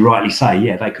 as you rightly say,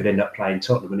 yeah, they could end up playing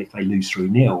Tottenham, and if they lose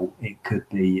 3-0, it could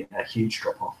be a huge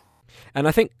drop-off. And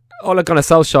I think Ole Gunnar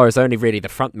Solskjaer is only really the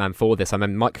front man for this. I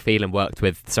mean, Mike Phelan worked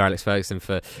with Sir Alex Ferguson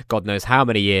for God knows how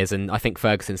many years, and I think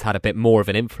Ferguson's had a bit more of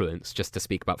an influence, just to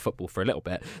speak about football for a little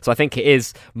bit. So I think it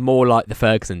is more like the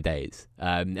Ferguson days.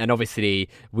 And obviously,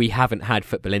 we haven't had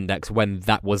Football Index when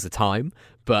that was the time,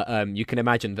 but you can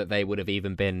imagine that they would have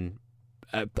even been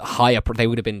higher. They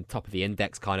would have been top of the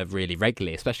index kind of really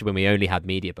regularly, especially when we only had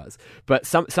Media Buzz. But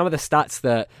some of the stats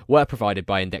that were provided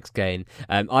by Index Gain,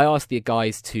 I asked the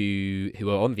guys who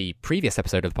are on the previous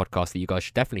episode of the podcast that you guys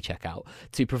should definitely check out,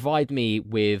 to provide me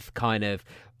with kind of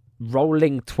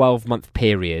rolling 12-month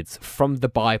periods from the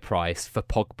buy price for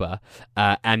Pogba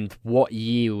and what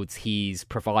yields he's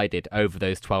provided over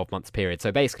those 12 months period.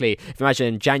 So basically, if you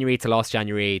imagine January to last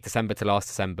January, December to last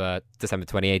December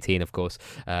 2018, of course,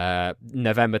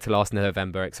 November to last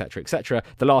November, etc.,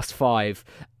 the last 5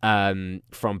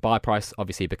 from buy price,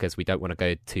 obviously, because we don't want to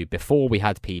go to before we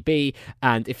had PB,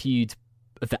 and if the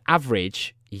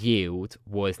average yield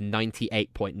was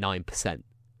 98.9%.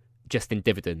 Just in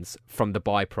dividends from the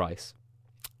buy price.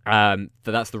 So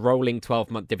that's the rolling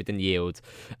 12-month dividend yield,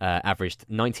 averaged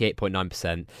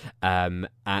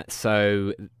 98.9%.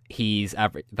 So he's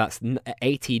average. That's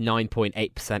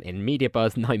 89.8% in Media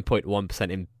Buzz,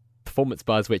 9.1% in Performance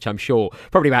Buzz, which I'm sure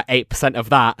probably about 8% of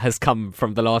that has come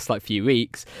from the last few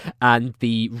weeks. And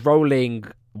the rolling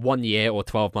 1 year or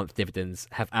 12-month dividends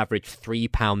have averaged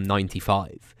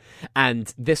 £3.95.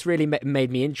 And this really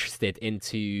made me interested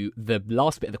into the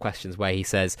last bit of the questions where he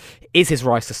says, is his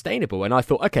rise sustainable? And I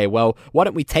thought, okay, well, why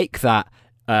don't we take that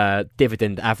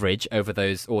dividend average over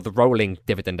those, or the rolling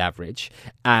dividend average,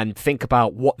 and think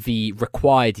about what the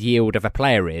required yield of a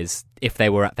player is if they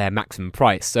were at their maximum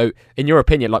price. So in your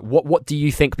opinion, what do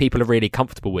you think people are really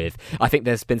comfortable with? I think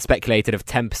there's been speculated of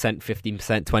 10%,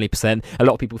 15%, 20%. A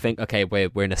lot of people think, okay, we're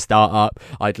in a startup,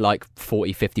 I'd like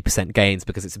 40-50% gains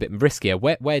because it's a bit riskier.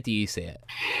 Where do you see it?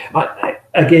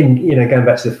 Again, going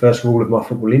back to the first rule of my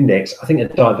Football Index, I think a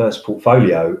diverse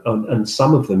portfolio, and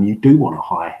some of them you do want a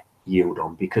high yield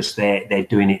on because they're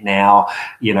doing it now,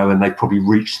 and they've probably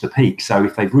reached the peak. So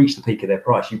if they've reached the peak of their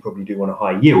price, you probably do want a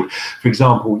high yield. For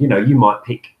example, you might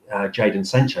pick Jadon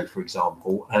Sancho, for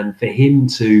example, and for him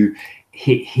to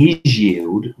hit his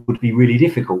yield would be really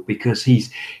difficult because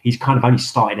he's kind of only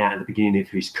starting out at the beginning of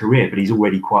his career, but he's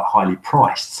already quite highly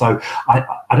priced. So I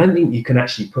don't think you can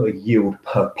actually put a yield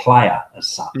per player as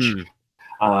such.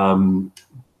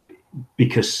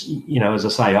 Because, as I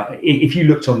say, if you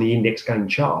looked on the Index Gain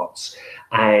charts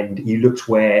and you looked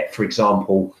where, for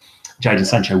example, Jadon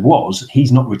Sancho was,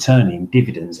 he's not returning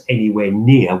dividends anywhere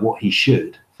near what he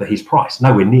should for his price.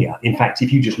 Nowhere near. In fact,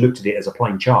 if you just looked at it as a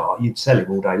plain chart, you'd sell him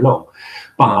all day long.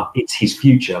 But it's his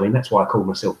future. I mean, that's why I call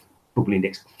myself Football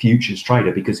Index Futures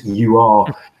Trader, because you are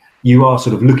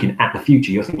sort of looking at the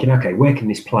future. You're thinking, okay, where can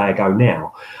this player go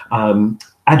now?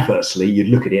 Adversely, you'd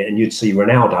look at it and you'd see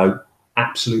Ronaldo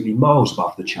absolutely miles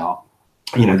above the chart.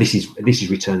 This is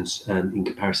returns in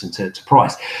comparison to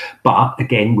price. But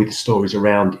again, with the stories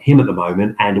around him at the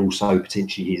moment and also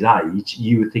potentially his age,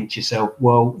 you would think to yourself,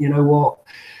 well, you know what?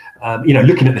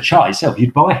 Looking at the chart itself,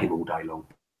 you'd buy him all day long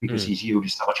because his yield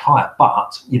is so much higher.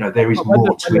 But there is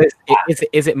more to it.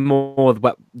 Is it more?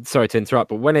 Well, sorry to interrupt,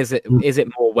 but when is it? Is it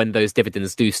more when those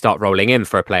dividends do start rolling in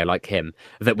for a player like him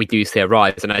that we do see a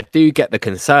rise? And I do get the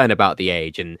concern about the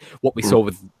age, and what we saw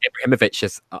with Ibrahimovic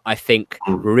is, I think,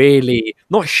 really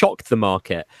not shocked the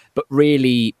market, but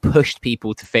really pushed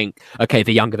people to think, okay,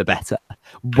 the younger the better.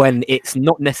 When it's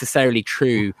not necessarily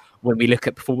true. When we look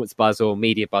at Performance Buzz or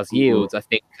Media Buzz yields, I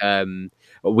think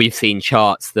we've seen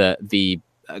charts that the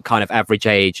kind of average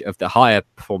age of the higher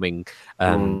performing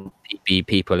PB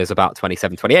people is about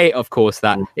 27, 28. Of course,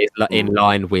 that is in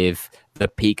line with the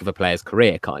peak of a player's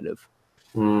career, kind of.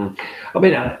 I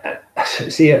mean,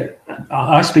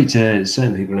 I speak to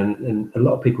certain people, and a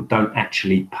lot of people don't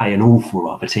actually pay an awful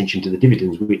lot of attention to the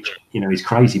dividends, which is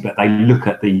crazy. But they look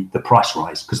at the price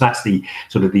rise, because that's the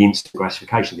sort of the instant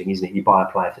gratification thing, isn't it? You buy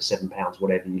a player for £7,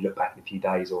 whatever. You look back in a few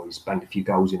days, or he's banged a few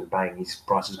goals in, and bang, his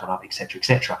price has gone up, etc.,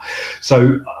 etc.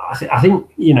 So I think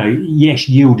yes,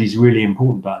 yield is really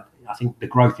important, but I think the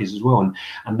growth is as well.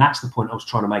 And that's the point I was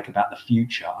trying to make about the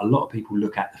future. A lot of people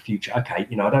look at the future. Okay,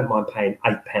 I don't mind paying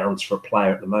 £8 for a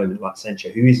player at the moment like Sancho,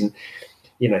 who isn't,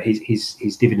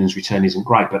 his dividends return isn't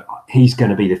great, but he's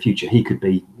going to be the future. He could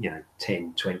be,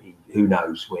 10, 20, who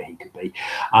knows where he could be.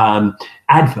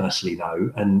 Adversely,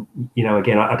 though, and,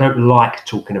 again, I don't like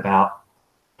talking about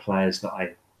players that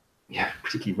I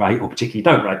particularly rate or particularly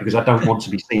don't rate, because I don't want to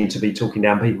be seen to be talking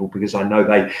down people, because I know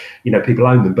they, people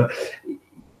own them. But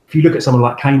if you look at someone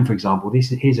like Kane, for example,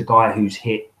 here's a guy who's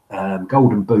hit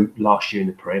Golden Boot last year in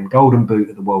the Prem, Golden Boot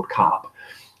at the World Cup,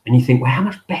 and you think, well, how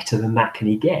much better than that can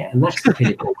he get? And that's the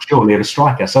pinnacle, surely, of a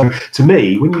striker. So to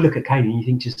me, when you look at Kane and you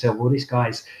think to yourself, well, this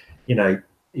guy's,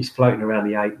 he's floating around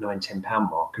the £8, £9, £10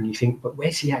 mark, and you think, but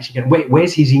where's he actually going?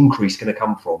 Where's his increase going to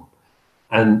come from?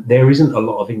 And there isn't a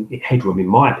lot of headroom, in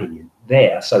my opinion,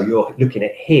 there. So you're looking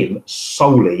at him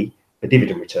solely for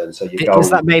dividend return. So you go.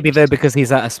 Is that maybe though because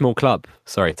he's at a small club?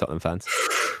 Sorry, Tottenham fans.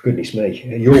 Goodness me,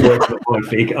 you're working at my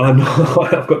fig.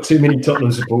 I've got too many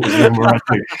Tottenham supporters in where I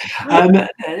do.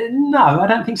 No, I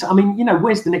don't think so. I mean,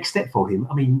 where's the next step for him?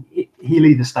 I mean, he'll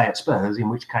either stay at Spurs, in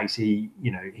which case he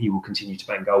will continue to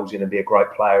bang goals in and be a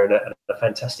great player and a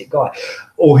fantastic guy,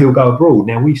 or he'll go abroad.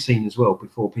 Now, we've seen as well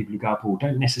before, people who go abroad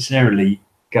don't necessarily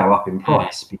go up in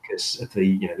price because of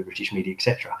the British media,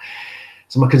 etc.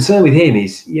 So my concern with him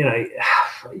is,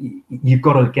 you've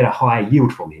got to get a higher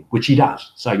yield from him, which he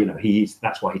does. So,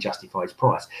 that's why he justifies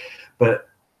price. But,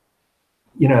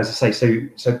 as I say,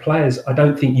 so players, I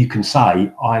don't think you can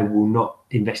say, I will not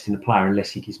invest in a player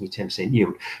unless he gives me 10%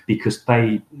 yield, because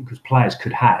players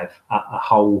could have a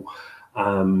whole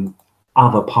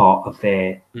other part of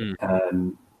their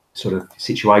sort of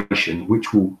situation,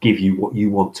 which will give you what you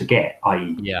want to get,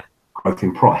 i.e. growth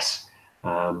in price.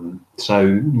 I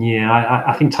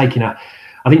think I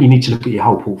think you need to look at your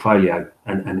whole portfolio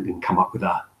and come up with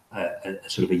a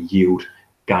sort of a yield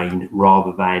gain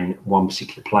rather than one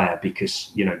particular player,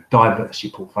 because diverse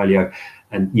your portfolio.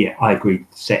 And I agree,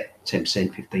 set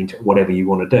 10%, 15%, whatever you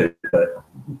want to do, but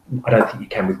I don't think you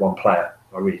can with one player.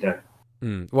 I really don't.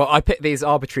 Well, I picked these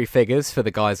arbitrary figures for the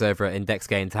guys over at Index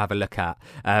Gain to have a look at.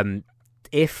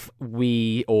 If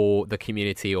we or the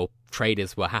community or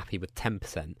traders were happy with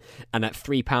 10%, and at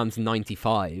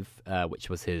 £3.95, which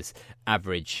was his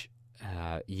average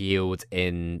yield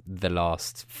in the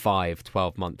last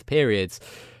 12-month periods,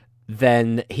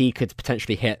 then he could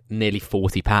potentially hit nearly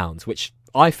 £40, which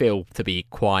I feel to be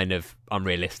kind of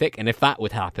unrealistic. And if that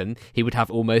would happen, he would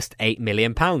have almost £8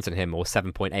 million in him, or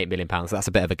 £7.8 million. That's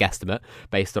a bit of a guesstimate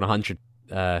based on 100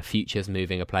 futures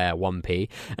moving a player 1p.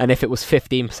 And if it was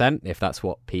 15%, if that's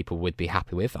what people would be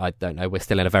happy with, I don't know, we're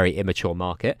still in a very immature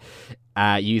market,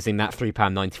 using that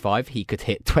 £3.95, he could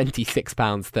hit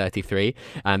 £26.33,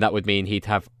 and that would mean he'd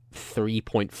have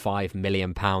 £3.5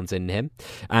 million in him.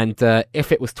 And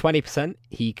if it was 20%,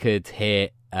 he could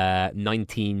hit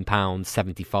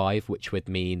 £19.75, which would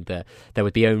mean that there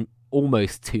would be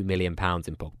almost £2 million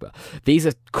in Pogba. These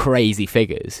are crazy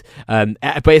figures, but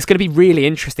it's going to be really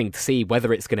interesting to see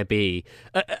whether it's going to be,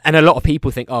 and a lot of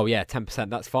people think, 10%,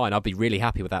 that's fine, I'll be really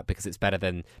happy with that because it's better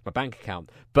than my bank account.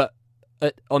 But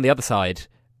on the other side,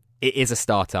 it is a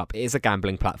startup, it is a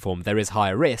gambling platform, there is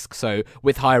higher risk. So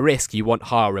with higher risk, you want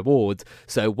higher reward.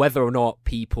 So whether or not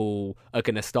people are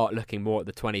going to start looking more at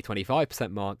the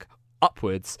 20-25% mark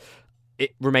upwards,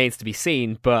 it remains to be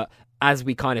seen. But as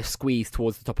we kind of squeeze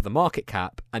towards the top of the market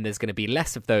cap, and there's going to be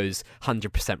less of those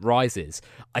 100% rises,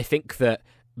 I think that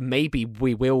maybe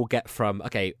we will get from,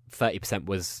 30%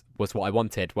 was what I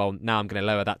wanted. Well, now I'm going to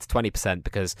lower that to 20%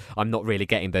 because I'm not really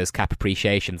getting those cap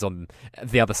appreciations on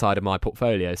the other side of my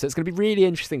portfolio. So it's going to be really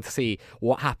interesting to see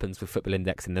what happens with Football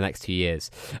Index in the next 2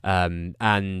 years. I don't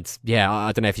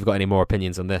know if you've got any more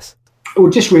opinions on this.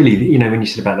 Well, just really, when you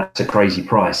said about that's a crazy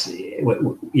price,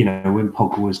 when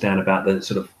Pogba was down about the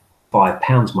sort of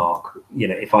 £5 mark,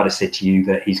 if I'd have said to you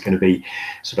that he's going to be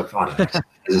sort of, I don't know,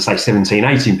 as I say, £17,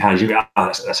 £18, you'd be,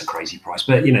 that's a crazy price.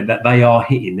 But, that they are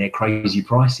hitting their crazy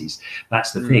prices.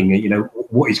 That's the thing.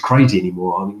 What is crazy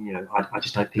anymore? I mean, I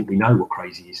just don't think we know what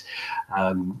crazy is.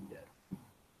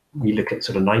 You look at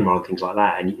sort of Neymar and things like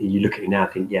that, and you look at him now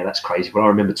and think, that's crazy. But I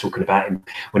remember talking about him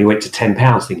when he went to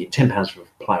 £10, thinking £10 for a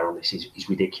player on this is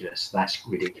ridiculous. That's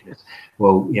ridiculous.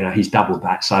 Well, he's doubled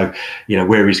that. So,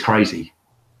 where is crazy?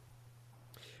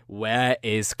 Where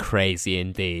is crazy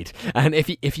indeed. And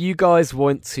if you guys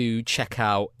want to check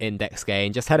out Index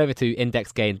Gain, just head over to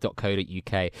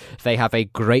indexgain.co.uk. They have a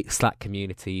great Slack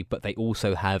community, but they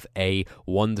also have a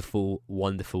wonderful,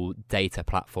 wonderful data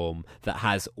platform that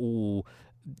has all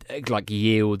like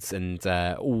yields and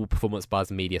all performance bars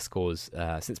and media scores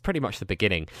since pretty much the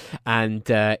beginning. And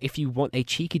if you want a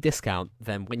cheeky discount,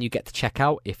 then when you get to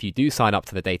checkout, if you do sign up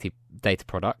to the data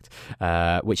product,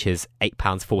 which is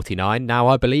 £8.49 now,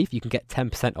 I believe, you can get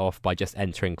 10% off by just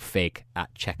entering FIG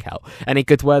at checkout. Any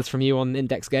good words from you on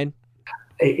Index Gain?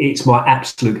 It's my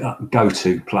absolute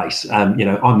go-to place. I'm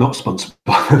not sponsored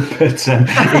by them, but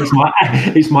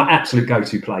it's my absolute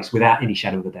go-to place without any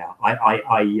shadow of a doubt.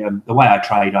 The way I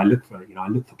trade, I look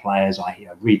for players. I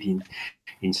read the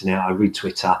internet, I read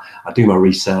Twitter, I do my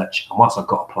research, and once I've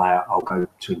got a player, I'll go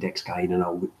to IndexGain and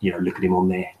I'll look at him on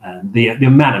there. The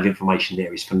amount of information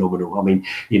there is phenomenal. I mean,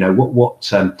 what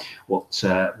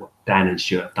Dan and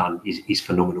Stuart have done is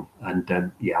phenomenal, and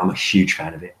I'm a huge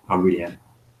fan of it. I really am.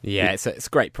 Yeah, it's a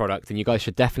great product, and you guys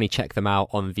should definitely check them out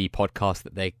on the podcast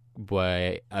that they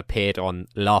appeared on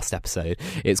last episode.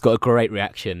 It's got a great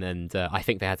reaction, and I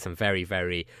think they had some very,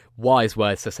 very wise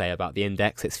words to say about the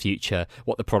Index, its future,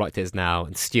 what the product is now.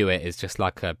 And Stuart is just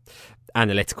like a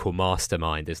analytical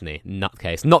mastermind, isn't he?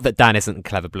 Nutcase. Not that Dan isn't a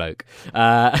clever bloke,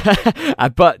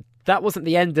 but that wasn't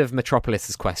the end of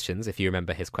Metropolis's questions, if you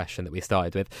remember his question that we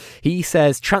started with. He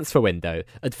says, transfer window,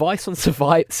 advice on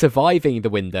surviving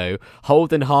the window,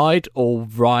 hold and hide, or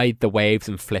ride the waves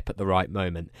and flip at the right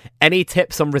moment. Any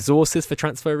tips on resources for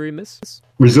transfer rumours?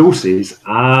 Resources?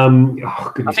 I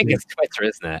think it's Twitter,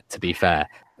 isn't it, to be fair?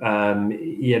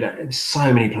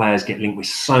 So many players get linked with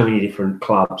so many different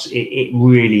clubs. It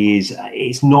really is.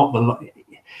 It's not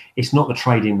the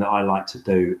trading that I like to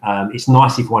do. It's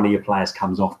nice if one of your players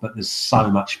comes off, but there's so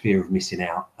much fear of missing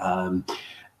out.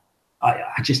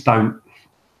 I just don't.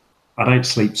 I don't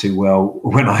sleep too well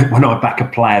when I back a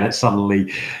player that's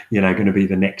suddenly, going to be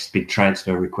the next big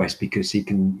transfer request, because he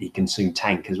can soon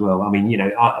tank as well. I mean,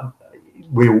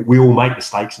 we all make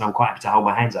mistakes, and I'm quite happy to hold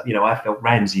my hands up. I felt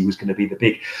Ramsey was going to be the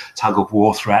big tug of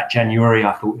war throughout January.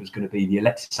 I thought it was going to be the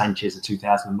Alexis Sanchez of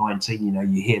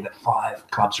 2019. You hear that 5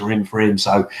 clubs are in for him,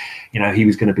 so he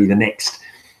was going to be the next.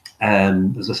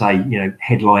 As I say,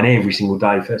 headline every single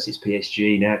day. First it's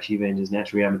PSG, now it's Juventus, now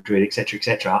it's Real Madrid, etc.,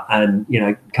 etc. And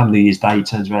come New Year's Day, he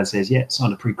turns around and says, "Yeah,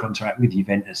 sign a pre-contract with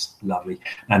Juventus." Lovely,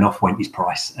 and off went his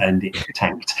price, and it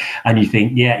tanked. And you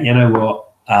think, yeah, you know what?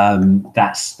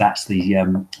 That's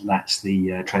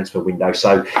the transfer window.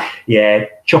 So yeah,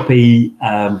 choppy,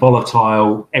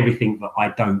 volatile, everything that I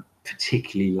don't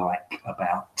particularly like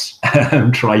about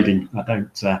trading. I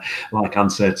don't like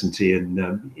uncertainty, and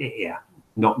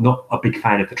not a big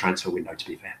fan of the transfer window, to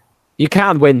be fair. You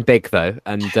can win big though,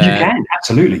 and you can,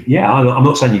 absolutely. Yeah, I'm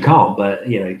not saying you can't, but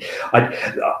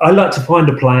I like to find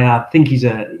a player, think he's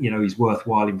he's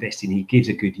worthwhile investing. He gives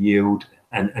a good yield,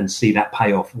 and see that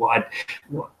payoff.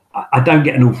 I don't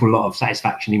get an awful lot of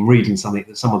satisfaction in reading something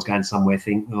that someone's going somewhere,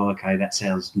 think, oh, okay, that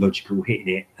sounds logical, hitting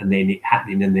it, and then it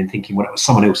happening, and then thinking, well, it was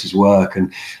someone else's work,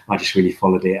 and I just really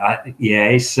followed it.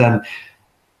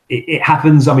 It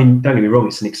happens. I mean, don't get me wrong,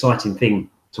 it's an exciting thing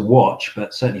to watch,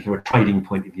 but certainly from a trading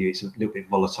point of view, it's a little bit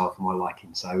volatile for my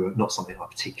liking, so not something I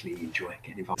particularly enjoy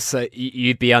getting involved. So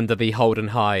you'd be under the hold and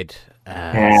hide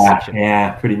section.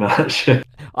 Yeah, pretty much.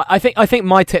 I think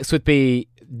my tips would be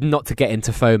not to get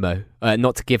into FOMO,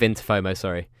 not to give in to FOMO,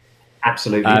 sorry.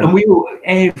 Absolutely. And we all,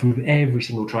 every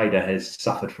single trader has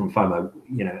suffered from FOMO,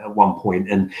 at one point,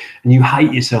 and you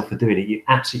hate yourself for doing it. You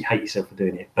absolutely hate yourself for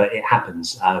doing it, but it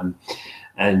happens.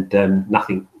 And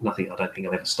nothing. I don't think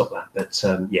I'll ever stop that. But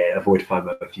avoid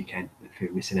FOMO if you can, if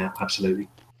you're missing out. Absolutely.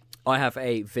 I have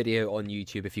a video on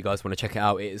YouTube if you guys want to check it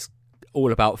out. It is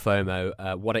all about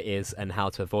FOMO, what it is and how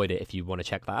to avoid it if you want to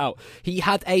check that out. He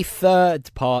had a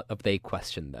third part of the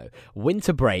question though.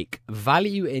 Winter break,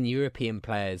 value in European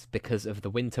players because of the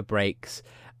winter breaks.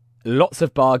 Lots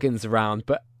of bargains around,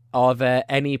 but are there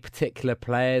any particular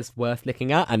players worth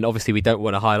looking at? And obviously we don't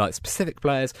want to highlight specific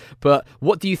players, but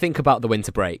what do you think about the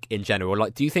winter break in general?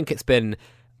 Like, do you think it's been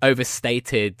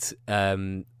overstated?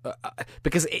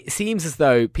 Because it seems as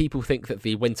though people think that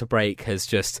the winter break has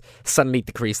just suddenly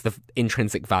decreased the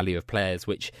intrinsic value of players,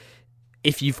 which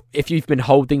if you've been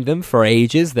holding them for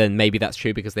ages, then maybe that's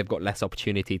true because they've got less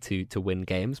opportunity to win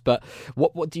games. But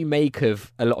what do you make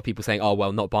of a lot of people saying, oh,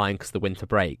 well, not buying because of the winter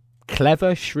break?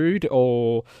 Clever, shrewd,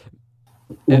 or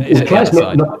players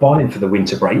not buying for the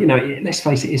winter break? Let's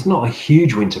face it, it's not a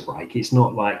huge winter break. It's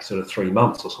not like sort of 3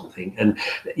 months or something. And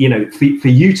for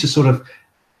you to sort of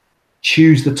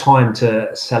choose the time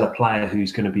to sell a player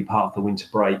who's going to be part of the winter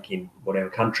break in whatever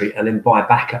country, and then buy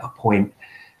back at a point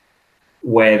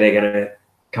where they're going to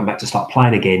come back to start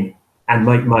playing again and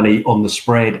make money on the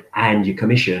spread and your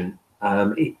commission,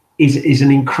 it is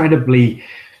an incredibly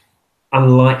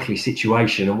unlikely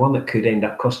situation, and one that could end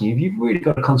up costing you. You've really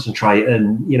got to concentrate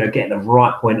and get the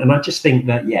right point. And I just think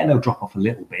that they'll drop off a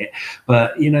little bit,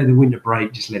 but the winter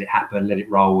break, just let it happen, let it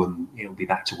roll, and it'll be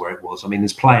back to where it was. I mean,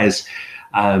 there's players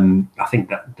I think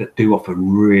that do offer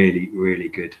really, really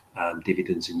good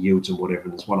dividends and yields and whatever.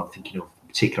 And there's one I'm thinking of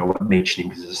particular, I won't mention him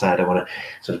because, as I say, I don't want to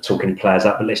sort of talk any players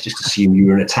up, but let's just assume you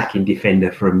were an attacking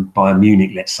defender from Bayern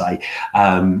Munich, let's say.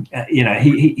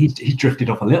 He's drifted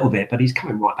off a little bit, but he's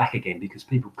coming right back again because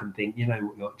people can think,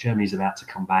 Germany's about to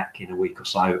come back in a week or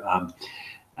so.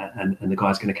 And the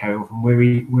guy's going to carry on from where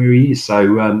he is.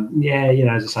 So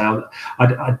as I say,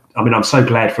 I mean, I'm so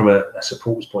glad from a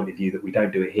supporter's point of view that we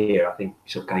don't do it here. I think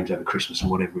sort of games over Christmas and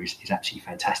whatever is absolutely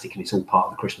fantastic, and it's all part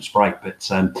of the Christmas break. But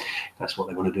if that's what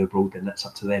they want to do abroad, then that's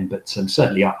up to them. But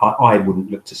certainly, I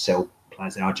wouldn't look to sell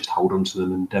players there. I just hold on to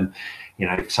them, and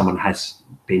if someone has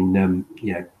been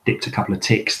dipped a couple of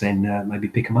ticks, then maybe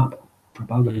pick them up from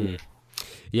Bowler.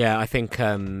 Yeah, I think.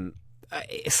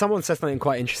 Someone said something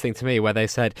quite interesting to me where they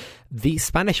said the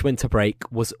Spanish winter break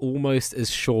was almost as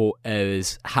short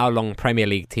as how long Premier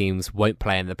League teams won't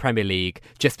play in the Premier League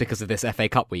just because of this FA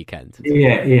Cup weekend.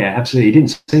 Yeah, absolutely.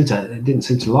 It didn't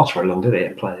seem to last very long, did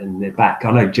it? Playing their back.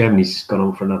 I know Germany's gone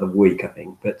on for another week, I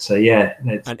think, but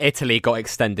and Italy got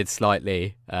extended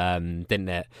slightly, didn't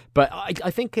it? But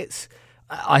I think it's.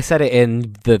 I said it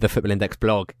in the Football Index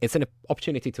blog. It's an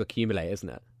opportunity to accumulate, isn't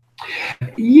it?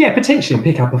 Yeah, potentially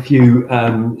pick up a few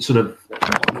sort of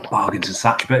bargains as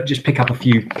such, but just pick up a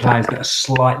few players that are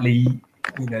slightly,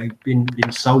 been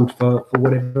sold for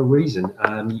whatever reason.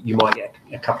 You might get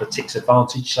a couple of ticks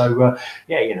advantage. So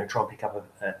try and pick up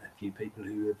a few people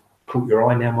who have caught your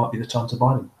eye. Now might be the time to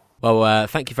buy them. Well,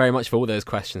 thank you very much for all those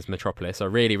questions, Metropolis. I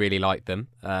really, really liked them.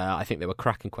 I think they were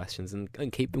cracking questions, and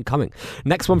keep them coming.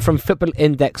 Next one from Football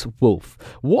Index Wolf.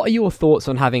 What are your thoughts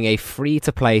on having a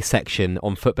free-to-play section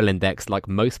on Football Index like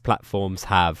most platforms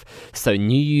have, so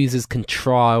new users can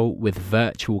trial with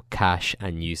virtual cash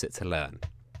and use it to learn?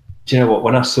 Do you know what?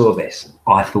 When I saw this,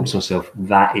 I thought to myself,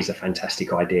 that is a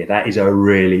fantastic idea. That is a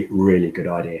really, really good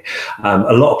idea.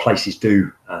 A lot of places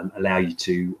do allow you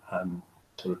to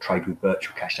sort of trade with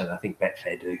virtual cash, and I think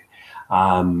Betfair do,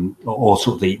 or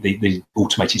sort of the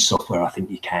automated software. I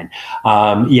think you can.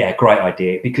 Great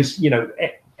idea, because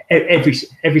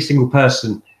every single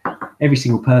person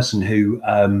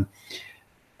who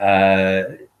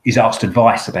is asked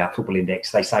advice about Football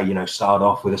Index, they say, start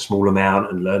off with a small amount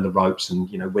and learn the ropes. And,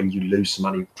 when you lose some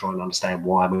money, try and understand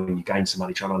why. When you gain some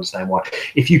money, try and understand why.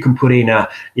 If you can put in a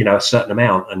certain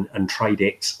amount and trade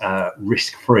it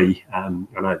risk-free, I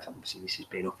know obviously this is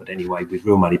being offered anyway with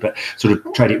real money, but sort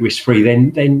of trade it risk-free,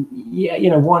 then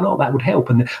why not? That would help.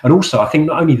 And also, I think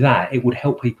not only that, it would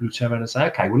help people who turn around and say,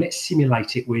 okay, well, let's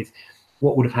simulate it with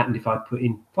what would have happened if I put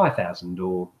in 5,000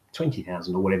 or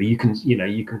 20,000 or whatever. You can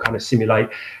kind of simulate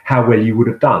how well you would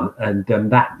have done, and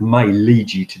that may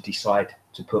lead you to decide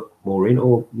to put more in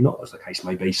or not, as the case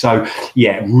may be. So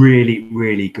really,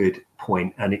 really good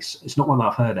point, and it's not one that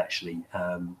I've heard actually.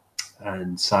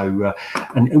 And so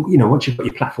once you've got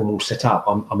your platform all set up,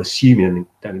 I'm assuming, and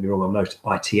don't get me wrong, I'm no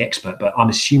IT expert, but I'm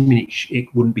assuming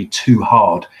it wouldn't be too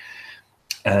hard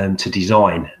to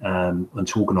design and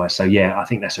to organise. So I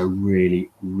think that's a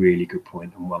really, really good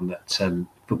point, and one that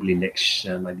Football Index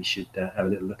maybe should have a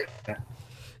little look at.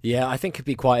 Yeah, I think it'd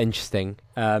be quite interesting.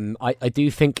 I do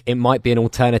think it might be an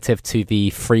alternative to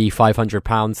the free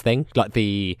 £500 thing, like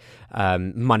the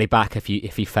money back if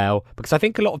you fail, because I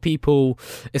think a lot of people,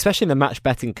 especially in the match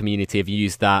betting community, have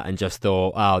used that and just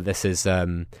thought, oh, this is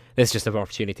just an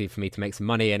opportunity for me to make some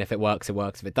money, and if it works, it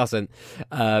works. If it doesn't,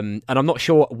 and I'm not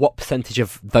sure what percentage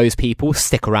of those people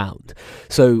stick around.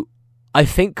 So I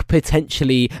think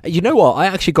potentially, I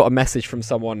actually got a message from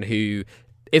someone who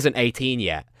isn't 18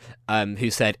 yet, who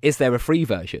said, is there a free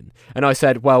version? And I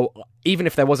said, well, even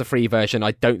if there was a free version,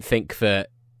 I don't think that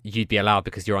you'd be allowed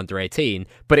because you're under 18.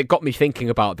 But it got me thinking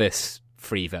about this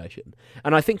free version,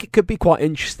 and I think it could be quite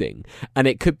interesting, and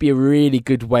it could be a really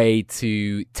good way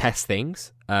to test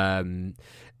things. I mean,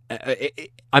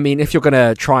 if you're going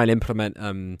to try and implement,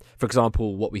 for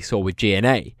example, what we saw with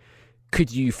GNA, could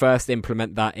you first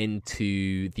implement that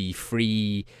into the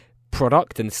free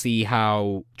product and see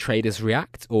how traders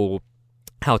react or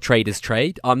how traders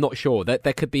trade? I'm not sure. That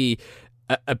there could be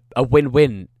a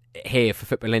win-win here for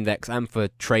Football Index and for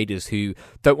traders who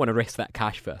don't want to risk that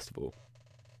cash, first of all.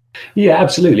 Yeah,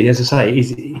 absolutely. As I say,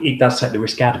 it does take the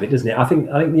risk out of it, doesn't it? I think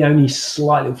the only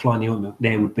slight little fly in the ointment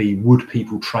there would be, would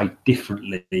people trade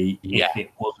differently if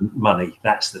it wasn't money?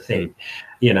 That's the thing.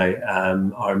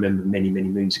 I remember many, many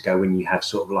moons ago when you have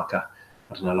sort of like a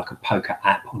poker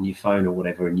app on your phone or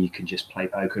whatever, and you can just play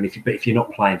poker. And if you're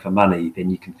not playing for money, then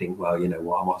you can think, well, you know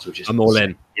what, I might as well just... I'm all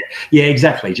in. Yeah,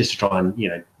 exactly. Just to try and,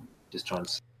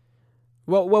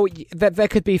 Well, there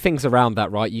could be things around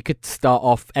that, right? You could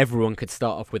everyone could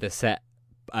start off with a set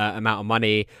amount of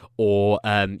money, or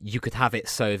you could have it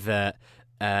so that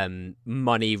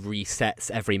money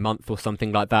resets every month or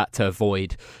something like that to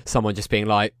avoid someone just being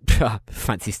like,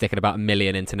 fancy sticking about 1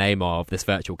 million into Neymar of this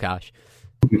virtual cash.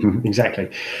 Exactly.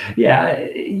 Yeah,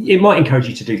 it might encourage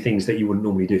you to do things that you wouldn't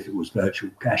normally do if it was virtual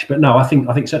cash. But no, I think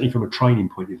certainly from a training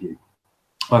point of view,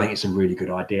 I think it's a really good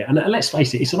idea. And let's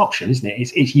face it, it's an option, isn't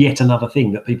it? It's yet another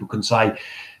thing that people can say,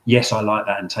 yes, I like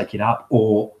that, and take it up,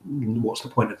 or what's the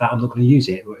point of that? I'm not going to use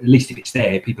it. Or at least if it's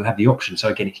there, people have the option. So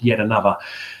again, it's yet another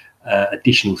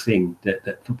additional thing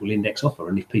that Football Index offer.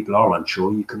 And if people are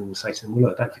unsure, you can always say to them, well,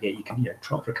 look, don't forget, you can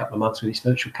try for a couple of months with this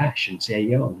virtual cash and see how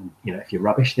you go. And if you're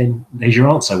rubbish, then there's your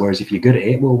answer. Whereas if you're good at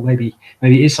it, well, maybe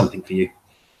it is something for you.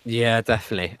 Yeah,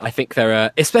 definitely. I think there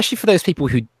are, especially for those people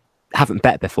who haven't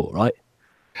bet before, right?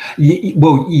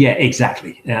 Well, yeah,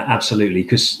 exactly, absolutely.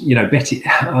 Because Betty,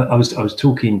 I was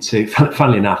talking to.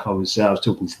 Funnily enough, I was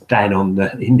talking to Dan on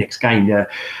the Index game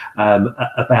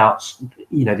about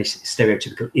this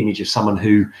stereotypical image of someone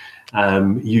who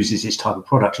uses this type of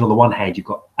product. And on the one hand, you've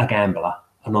got a gambler,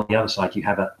 and on the other side, you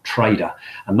have a trader,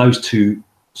 and those two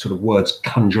sort of words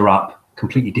conjure up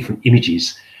completely different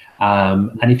images.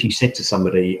 And if you said to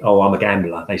somebody, "Oh, I'm a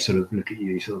gambler," they sort of look at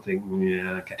you, sort of think,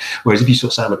 "Yeah, okay." Whereas if you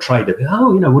sort of say, "I'm a trader,"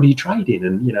 "Oh, what are you trading?"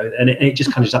 And and it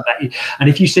just conjures up that. And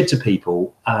if you said to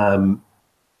people,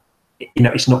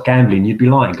 "It's not gambling," you'd be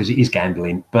lying, because it is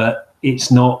gambling, but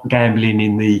it's not gambling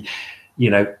in the,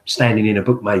 standing in a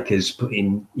bookmaker's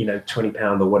putting,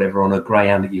 £20 or whatever on a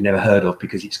greyhound that you've never heard of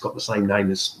because it's got the same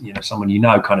name as, someone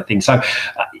kind of thing. So,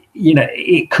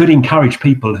 it could encourage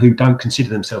people who don't consider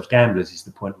themselves gamblers, is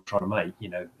the point I'm trying to make,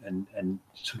 and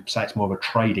sort of say it's more of a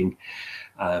trading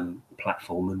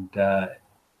platform, and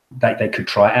they could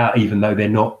try it out, even though they're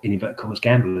not, in inverted commas,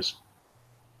 gamblers.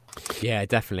 Yeah,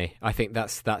 definitely. I think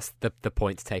that's the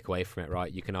point to take away from it,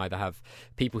 right? You can either have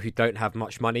people who don't have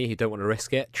much money, who don't want to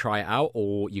risk it, try it out,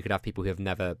 or you could have people who have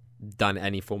never done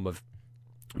any form of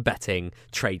betting,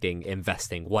 trading,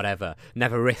 investing, whatever,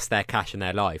 never risked their cash in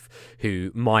their life,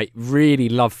 who might really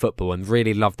love football and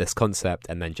really love this concept,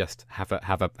 and then just have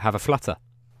a flutter.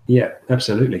 Yeah,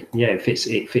 absolutely. Yeah, it fits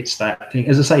that thing.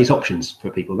 As I say, it's options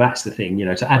for people. That's the thing.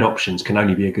 To add options can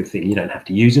only be a good thing. You don't have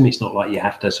to use them. It's not like you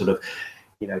have to sort of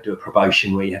do a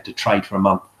probation where you have to trade for a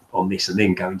month on this and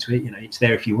then go into it. It's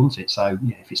there if you want it. So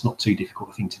if it's not too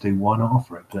difficult a thing to do, why not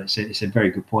offer it? But it's a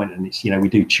very good point, and it's we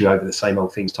do chew over the same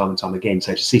old things time and time again.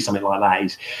 So to see something like that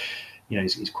is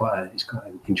it's quite an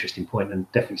interesting point,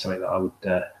 and definitely something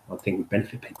that I think would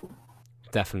benefit people.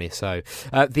 Definitely. So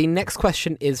the next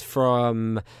question is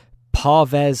from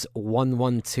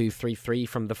Parvez11233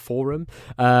 from the forum,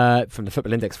 from the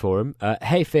Football Index forum.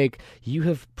 Hey Fig, you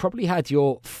have probably had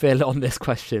your fill on this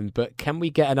question, but can we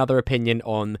get another opinion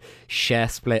on share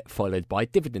split followed by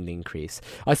dividend increase?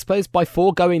 I suppose by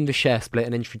foregoing the share split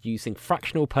and introducing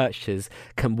fractional purchases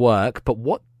can work, but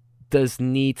what does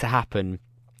need to happen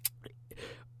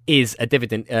is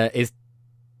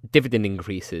dividend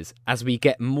increases as we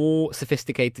get more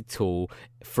sophisticated tool,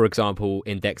 for example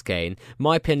index gain.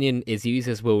 My opinion is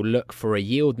users will look for a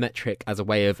yield metric as a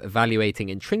way of evaluating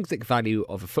intrinsic value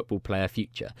of a football player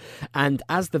future, and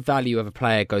as the value of a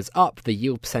player goes up, the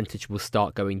yield percentage will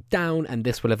start going down, and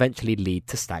this will eventually lead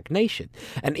to stagnation.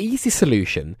 An easy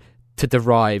solution to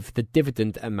derive the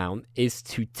dividend amount is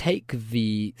to take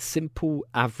the simple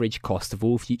average cost of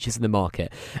all futures in the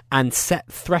market and set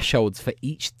thresholds for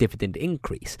each dividend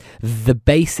increase.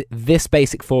 This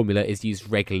basic formula is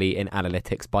used regularly in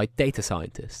analytics by data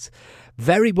scientists.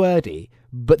 Very wordy,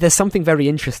 but there's something very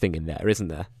interesting in there, isn't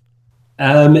there?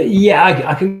 Yeah,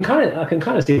 I can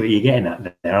kind of see what you're getting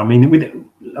at there. I mean,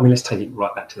 let's take it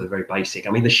right back to the very basic.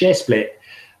 I mean, the share split,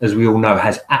 as we all know,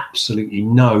 has absolutely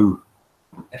no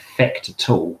effect at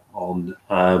all on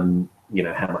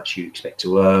how much you expect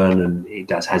to earn, and it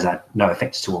has no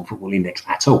effect at all on Football Index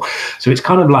at all. So it's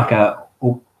kind of like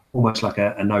almost like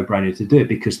a no-brainer to do it,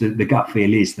 because the gut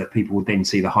feel is that people would then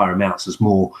see the higher amounts as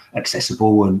more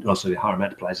accessible, and also the higher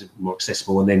amount of players are more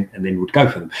accessible, and then would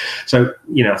go for them. So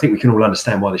I think we can all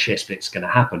understand why the share split is going to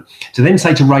happen. To then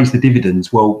say to raise the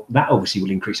dividends, well, that obviously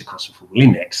will increase the cost of Football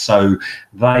Index. So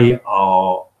they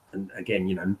are. And again,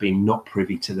 being not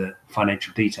privy to the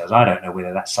financial details, I don't know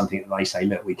whether that's something that they say,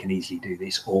 look, we can easily do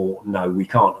this, or no, we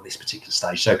can't at this particular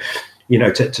stage. So, it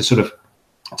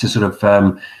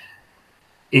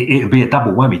would be a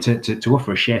double whammy to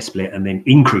offer a share split and then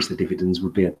increase the dividends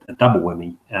would be a double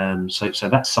whammy. So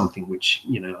that's something which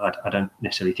I don't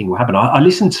necessarily think will happen. I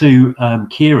listened to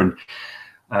Kieran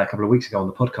a couple of weeks ago on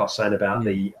the podcast saying about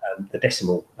the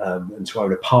decimal and to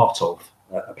own a part of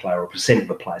a player or percent of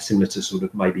a player, similar to sort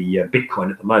of maybe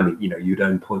Bitcoin at the moment. You'd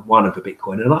own 0.1 of a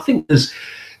Bitcoin, and I think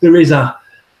there is a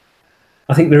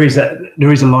I think there is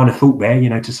a line of thought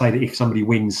there, to say that if somebody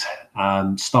wins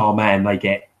Star Man, they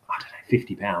get, I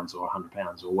don't know, £50 or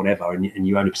 £100 or whatever, and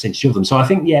you own a percentage of them. So I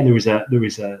think there is a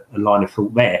line of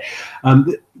thought there.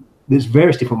 There's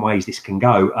various different ways this can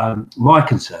go. My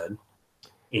concern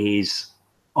is,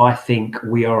 I think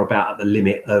we are about at the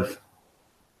limit of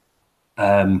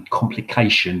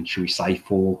complication, should we say,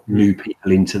 for new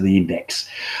people into the index.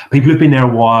 People who've been there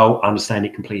a while understand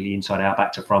it completely inside out,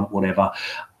 back to front, whatever.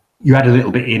 You add a little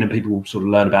bit in and people sort of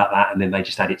learn about that, and then they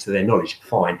just add it to their knowledge.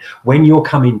 Fine. When you're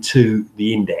coming to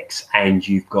the index and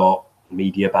you've got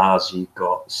media bars, you've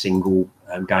got single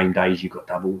game days, you've got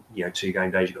double, 2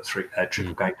 game days, you've got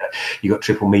triple game day, you've got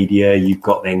triple media, you've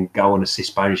got then goal and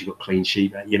assist bonus, you've got clean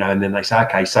sheet, and then they say,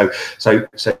 okay, so say,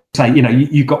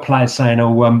 you've got players saying,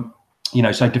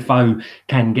 so Defoe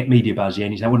can get media buzz,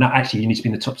 and you say, well, no, actually, you need to be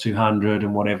in the top 200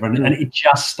 and whatever, and it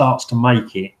just starts to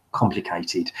make it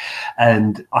complicated.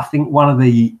 And I think one of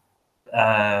the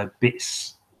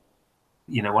bits,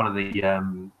 one of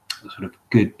the sort of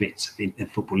good bits in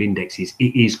Football Index is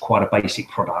it is quite a basic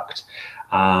product,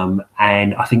 and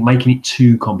I think making it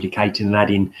too complicated and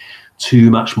adding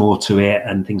too much more to it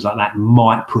and things like that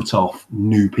might put off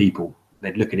new people.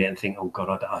 They'd look at it and think, oh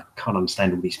God, I can't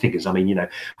understand all these figures. I mean,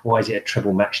 why is it a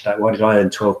treble match day? Why did I earn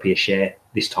 12p a share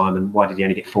this time, and why did he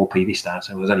only get 4p this day?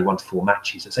 So there's only 1 to 4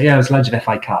 matches. I say, there's loads of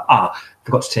FA Cup.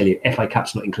 Forgot to tell you, FA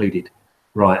Cup's not included.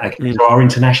 Right, okay. There are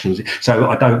internationals. So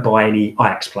I don't buy any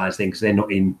Ajax players then because they're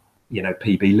not in,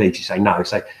 PB leagues. You say no.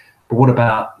 So, but what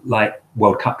about like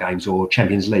World Cup games or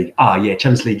Champions League?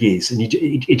 Champions League is. And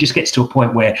it just gets to a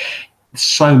point where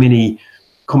so many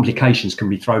complications can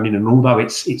be thrown in, and although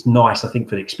it's nice, I think,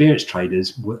 for the experienced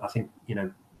traders, I think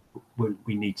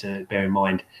we need to bear in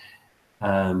mind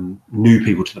new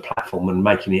people to the platform and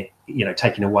making it,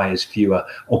 taking away as fewer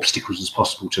obstacles as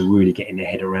possible to really getting their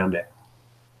head around it.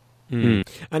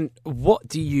 And what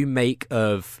do you make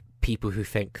of people who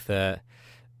think that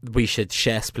we should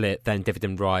share split then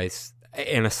dividend rise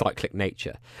in a cyclic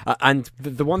nature? And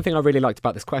the one thing I really liked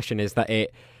about this question is that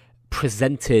it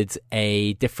presented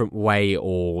a different way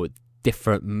or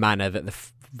different manner that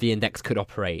the index could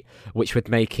operate, which would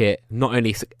make it not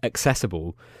only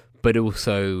accessible but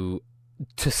also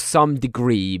to some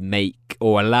degree make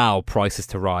or allow prices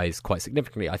to rise quite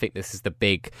significantly. I think this is the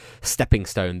big stepping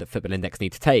stone that Football Index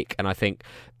need to take, and I think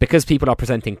because people are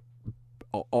presenting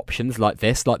options like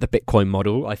this, like the Bitcoin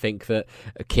model, I think that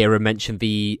Kieran mentioned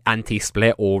the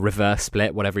anti-split or reverse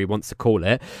split, whatever he wants to call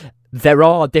it. There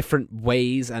are different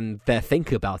ways and they're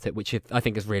thinking about it, which I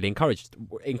think is really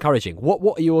encouraging.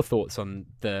 What are your thoughts on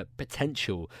the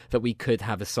potential that we could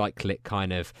have a cyclic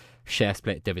kind of share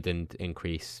split dividend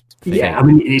increase thing? Yeah, I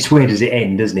mean, it's where does it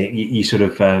end, doesn't it? You sort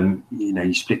of,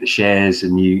 you split the shares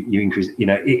and you increase,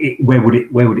 where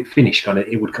would it finish? Kind of,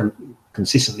 it would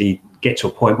consistently get to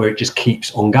a point where it just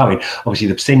keeps on going. Obviously,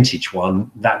 the percentage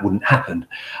one, that wouldn't happen.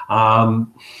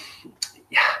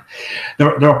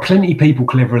 There are plenty of people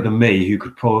cleverer than me who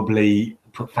could probably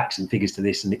put facts and figures to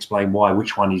this and explain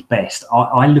which one is best.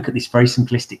 I look at this very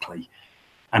simplistically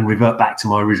and revert back to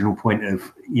my original point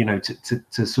of,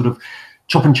 to sort of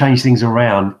chop and change things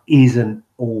around isn't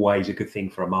always a good thing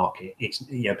for a market. It's,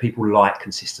 people like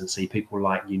consistency, people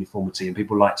like uniformity, and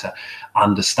people like to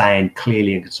understand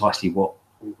clearly and concisely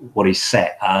what is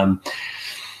set.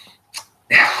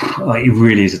 It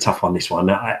really is a tough one, this one.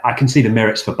 I can see the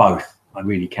merits for both. I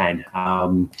really can.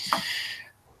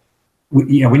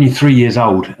 When you're 3 years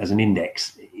old as an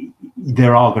index,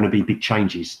 there are going to be big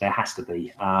changes. There has to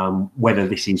be. Whether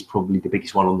this is probably the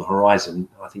biggest one on the horizon,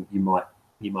 I think you might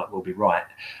well be right.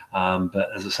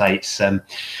 But as I say,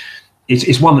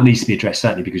 it's one that needs to be addressed,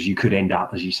 certainly, because you could end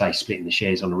up, as you say, splitting the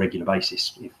shares on a regular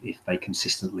basis if they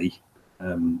consistently,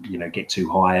 get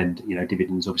too high, and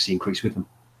dividends obviously increase with them.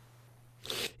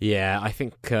 Yeah, I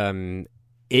think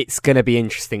it's going to be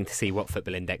interesting to see what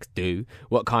Football Index do,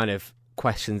 what kind of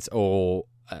questions or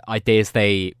ideas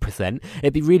they present.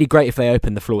 It'd be really great if they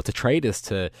open the floor to traders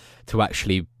to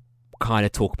actually kind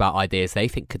of talk about ideas they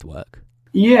think could work.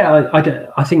 Yeah,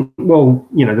 I think, well,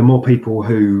 the more people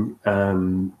who,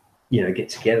 get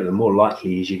together, the more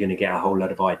likely is you're going to get a whole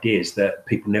lot of ideas that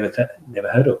people never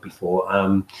heard of before.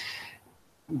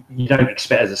 You don't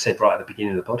expect, as I said right at the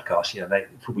beginning of the podcast,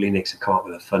 Football Index have come up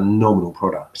with a phenomenal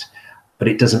product, but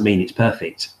it doesn't mean it's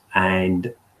perfect.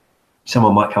 And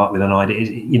someone might come up with an idea,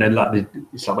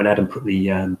 it's like when Adam put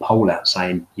the poll out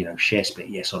saying, share split,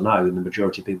 yes or no, and the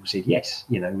majority of people said yes,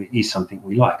 it is something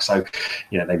we like. So,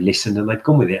 they've listened and they've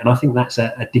gone with it. And I think that's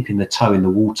a dipping the toe in the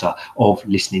water of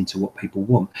listening to what people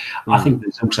want. I think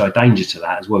there's also a danger to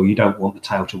that as well. You don't want the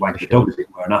tail to wag the dog, as it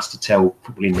were, and us to tell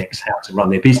Football Index how to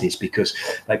run their business, because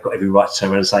they've got every right to turn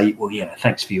around and say, well,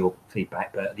 thanks for your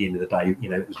feedback, but at the end of the day,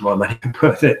 it was my money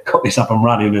that got this up and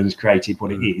running and has created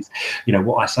what it is.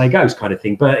 What I say goes, kind of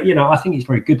thing. But I think it's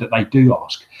very good that they do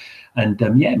ask, and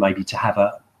maybe to have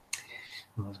a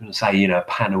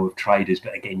panel of traders.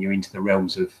 But again, you're into the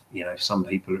realms of some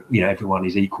people, everyone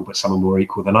is equal, but some are more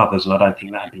equal than others, and I don't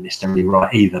think that'd be necessarily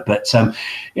right either. But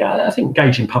I think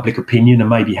engaging public opinion and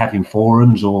maybe having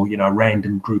forums or a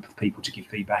random group of people to give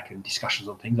feedback and discussions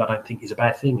on things, I don't think is a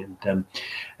bad thing. And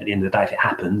at the end of the day, if it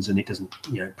happens and it doesn't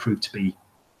prove to be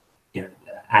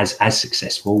as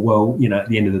successful, well, at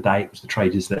the end of the day, it was the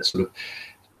traders that sort of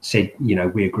said,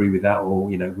 we agree with that, or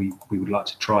we would like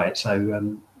to try it.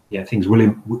 So things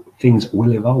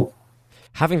will evolve.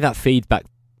 Having that feedback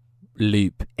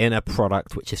loop in a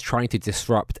product which is trying to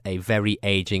disrupt a very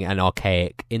aging and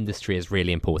archaic industry is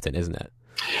really important, isn't it?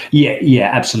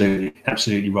 Yeah,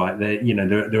 absolutely right.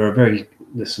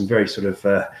 There's some very sort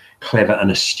of clever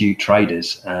and astute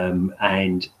traders, and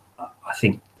I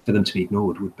think for them to be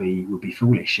ignored would be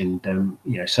foolish. And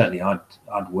certainly I'd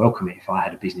welcome it if I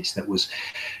had a business that was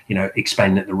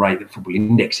expanding at the rate that Football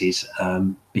Index is,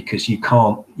 because you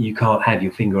can't have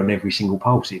your finger on every single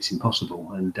pulse. It's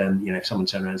impossible. And if someone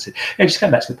turned around and said, just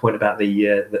going back to the point about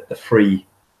the free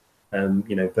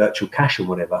virtual cash or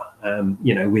whatever,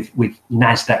 with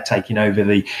NASDAQ taking over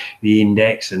the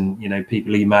index, and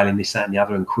people emailing this, that and the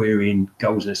other and querying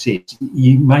goals and assists,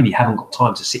 you maybe haven't got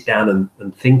time to sit down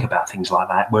and think about things like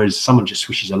that, whereas someone just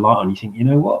swishes a light on, you think,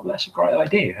 what, that's a great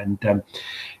idea. And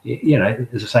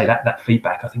as I say, that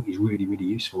feedback I think is really, really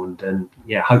useful, and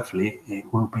hopefully it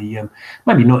will be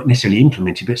maybe not necessarily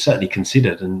implemented, but certainly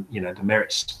considered, and the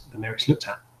merits looked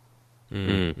at.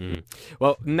 Mm-hmm.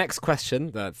 Well, next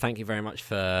question. Thank you very much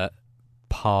for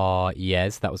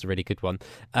Yes, that was a really good one.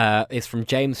 It's from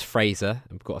James Fraser.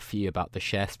 We've got a few about the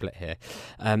share split here.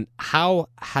 How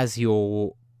has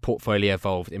your portfolio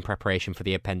evolved in preparation for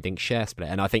the impending share split?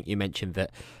 And I think you mentioned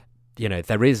that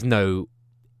there is no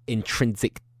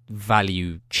intrinsic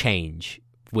value change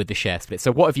with the share split.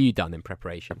 So what have you done in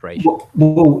preparation?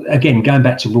 Well, again, going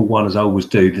back to rule one, as I always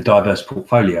do, the diverse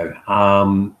portfolio.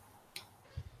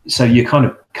 So you're kind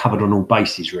of covered on all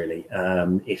bases, really.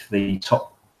 If the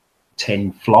top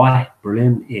 10 fly,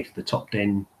 brilliant. If the top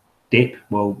 10 dip,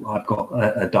 well, I've got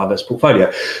a diverse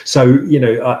portfolio. So,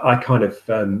 I kind of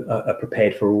are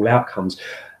prepared for all outcomes.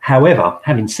 However,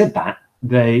 having said that,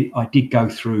 I did go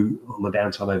through on the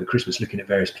downtime over Christmas looking at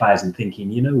various players and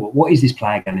thinking, what is this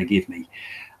player going to give me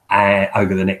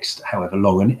over the next however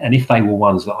long? And if they were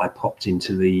ones that I popped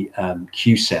into the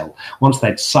Q cell, once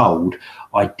they'd sold,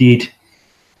 I did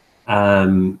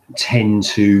tend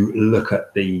to look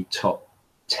at the top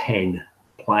 10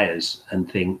 players and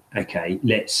think, okay,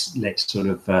 let's sort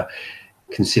of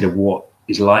consider what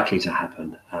is likely to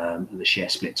happen at the share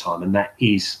split time. And that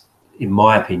is, in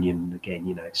my opinion,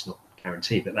 again, it's not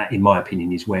guaranteed, but that, in my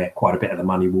opinion, is where quite a bit of the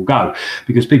money will go,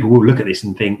 because people will look at this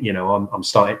and think, I'm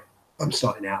starting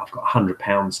out, I've got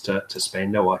 £100 to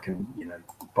spend. No, I can,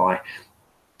 buy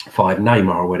 5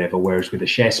 Neymar or whatever, whereas with a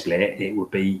share split it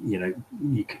would be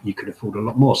you could afford a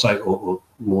lot more, so or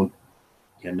more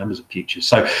numbers of futures.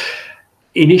 So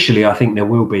initially I think there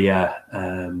will be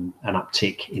an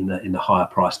uptick in the higher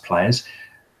priced players.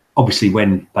 Obviously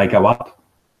when they go up,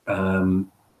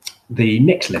 the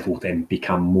next level then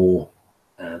become more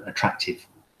attractive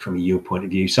from a yield point of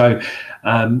view. So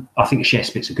I think a share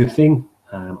split's a good thing.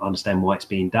 I understand why it's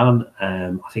being done.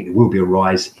 I think there will be a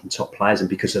rise in top players, and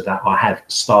because of that, I have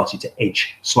started to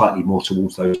edge slightly more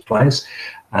towards those players.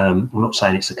 I'm not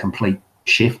saying it's a complete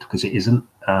shift, because it isn't,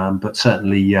 but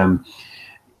certainly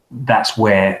that's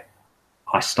where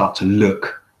I start to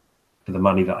look for the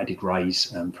money that I did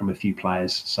raise from a few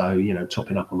players. So,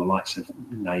 topping up on the likes of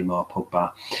Neymar,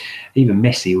 Pogba, even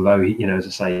Messi, although, as I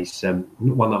say, he's not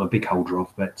one that I'm a big holder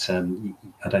of, but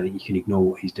I don't think you can ignore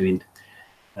what he's doing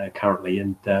currently.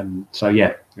 And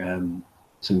some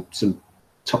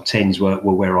top 10s were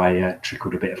where I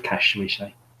trickled a bit of cash, shall we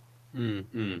say.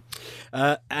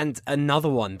 And another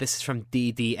one, this is from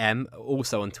DDM,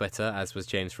 also on Twitter, as was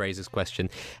James Fraser's question.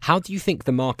 How do you think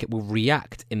the market will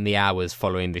react in the hours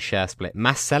following the share split?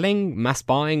 Mass selling, mass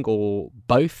buying, or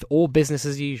both, or business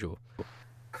as usual?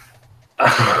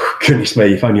 Oh, goodness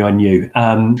me, if only I knew.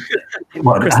 Again,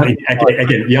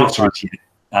 the answer is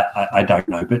I don't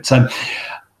know. But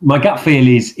My gut feel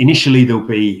is initially there'll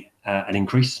be an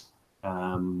increase,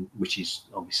 which is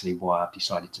obviously why I've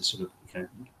decided to sort of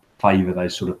favour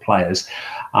those sort of players.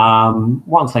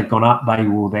 Once they've gone up, they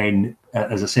will then,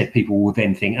 as I said, people will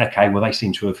then think, okay, well, they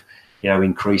seem to have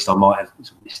increased. I might have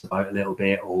missed the boat a little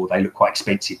bit, or they look quite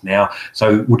expensive now.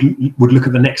 So would look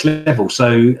at the next level.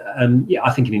 So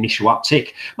I think an initial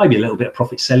uptick, maybe a little bit of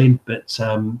profit selling, but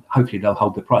hopefully they'll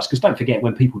hold the price. Because don't forget,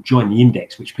 when people join the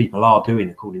index, which people are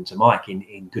doing, according to Mike,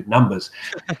 in good numbers,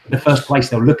 the first place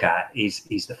they'll look at is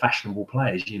the fashionable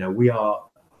players. We are.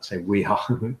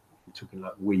 Talking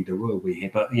like we, the royal we here,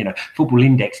 but Football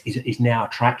Index is now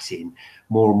attracting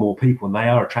more and more people, and they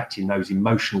are attracting those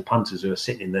emotional punters who are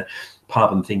sitting in the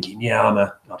pub and thinking, I'm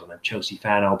a Chelsea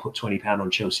fan, I'll put £20 on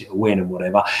Chelsea to win and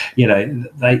whatever.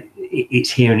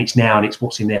 It's here and it's now, and it's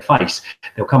what's in their face.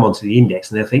 They'll come onto the index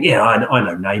and they'll think, I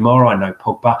know Neymar, I know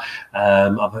Pogba,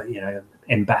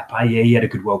 Mbappe, he had a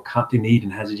good World Cup, didn't he? Eden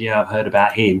Hazard, I've heard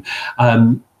about him.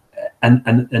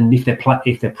 And if their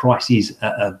price is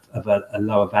of a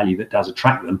lower value that does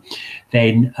attract them,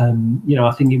 then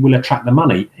I think it will attract the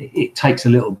money. It takes a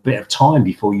little bit of time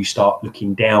before you start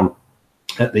looking down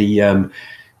at the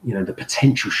the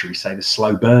potential, should we say, the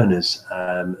slow burners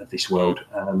of this world,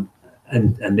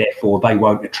 and therefore they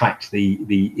won't attract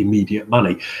the immediate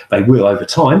money. They will over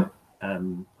time,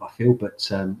 I feel,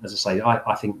 but as I say,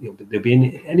 I think there'll be an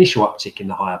initial uptick in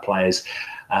the higher players.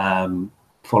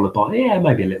 Followed by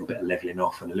maybe a little bit of levelling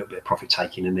off and a little bit of profit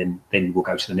taking, and then we'll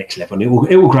go to the next level, and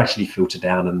it will gradually filter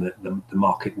down, and the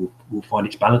market will find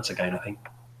its balance again, I think.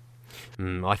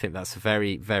 I think that's a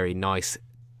very, very nice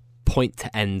point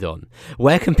to end on.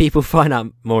 Where can people find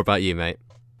out more about you, mate?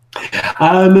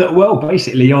 Well,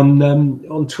 basically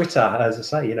on Twitter, as I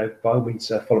say, by all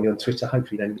means, follow me on Twitter.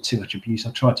 Hopefully, don't get too much abuse.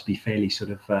 I try to be fairly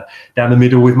sort of down the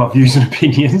middle with my views and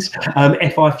opinions.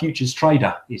 FI Futures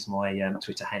Trader is my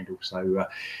Twitter handle. So,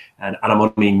 and I'm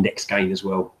on the Index Gain as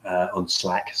well on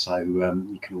Slack. So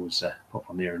you can always pop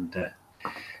on there and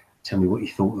tell me what you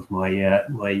thought of my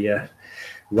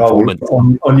role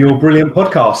on your brilliant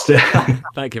podcast.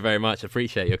 Thank you very much.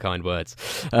 Appreciate your kind words.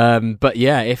 But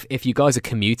yeah, if you guys are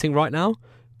commuting right now,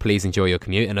 please enjoy your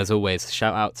commute. And as always,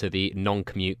 shout out to the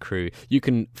non-commute crew. You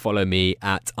can follow me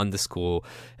at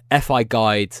 _FI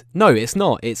Guide. No, it's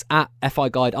not. It's at FI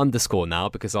Guide _ now,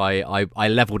 because I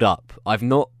leveled up. I've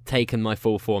not taken my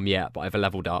full form yet, but I've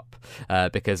leveled up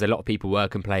because a lot of people were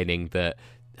complaining that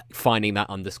finding that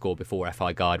 _ before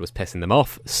FI Guide was pissing them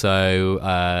off,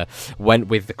 so went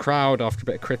with the crowd after a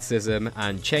bit of criticism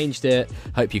and changed it.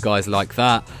 Hope you guys like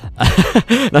that.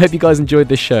 And I hope you guys enjoyed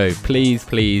the show. Please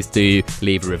do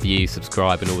leave a review,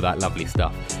 subscribe, and all that lovely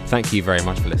stuff. Thank you very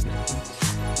much for listening.